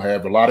content. We're gonna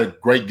have a lot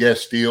of great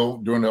guests still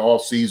during the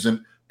off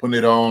season, putting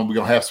it on. We're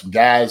gonna have some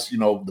guys,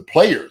 the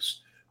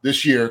players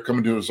this year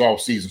coming to this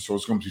off season. So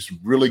it's gonna be some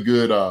really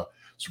good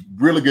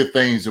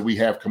things that we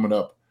have coming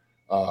up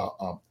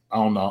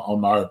on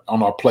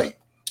our plate.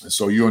 And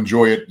so you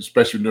enjoy it,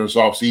 especially during this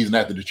offseason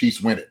after the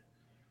Chiefs win it.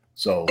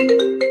 So,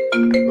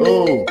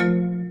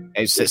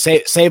 hey,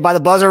 saved by the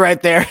buzzer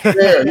right there.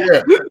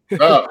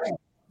 yeah.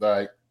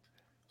 Like,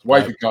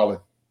 wifey calling.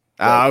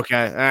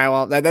 Okay. All right.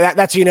 Well,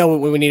 that's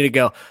when we need to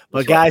go.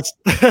 But guys,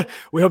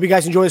 we hope you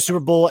guys enjoy the Super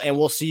Bowl, and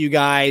we'll see you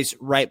guys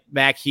right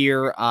back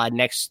here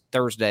next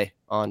Thursday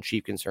on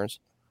Chief Concerns.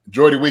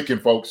 Enjoy the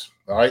weekend, folks.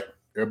 All right.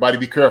 Everybody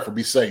be careful.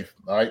 Be safe.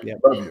 All right. Yep.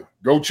 Love you.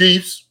 Go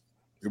Chiefs.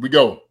 Here we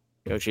go.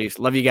 Go Chiefs.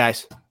 Love you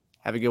guys.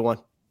 Have a good one.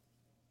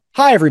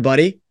 Hi,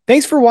 everybody.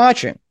 Thanks for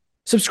watching.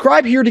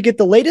 Subscribe here to get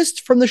the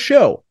latest from the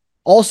show.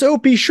 Also,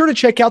 be sure to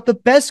check out the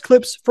best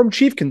clips from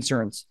Chief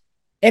Concerns.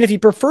 And if you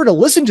prefer to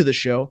listen to the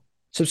show,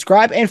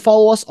 subscribe and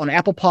follow us on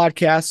Apple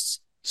Podcasts,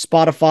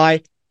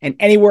 Spotify, and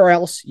anywhere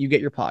else you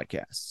get your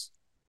podcasts.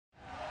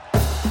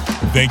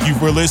 Thank you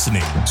for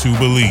listening to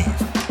Believe.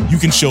 You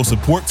can show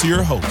support to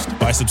your host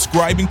by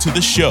subscribing to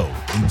the show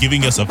and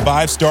giving us a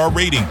 5-star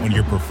rating on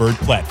your preferred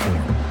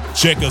platform.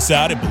 Check us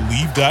out at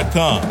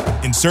Believe.com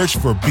and search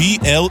for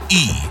BLEAV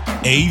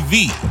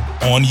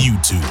on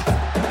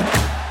YouTube.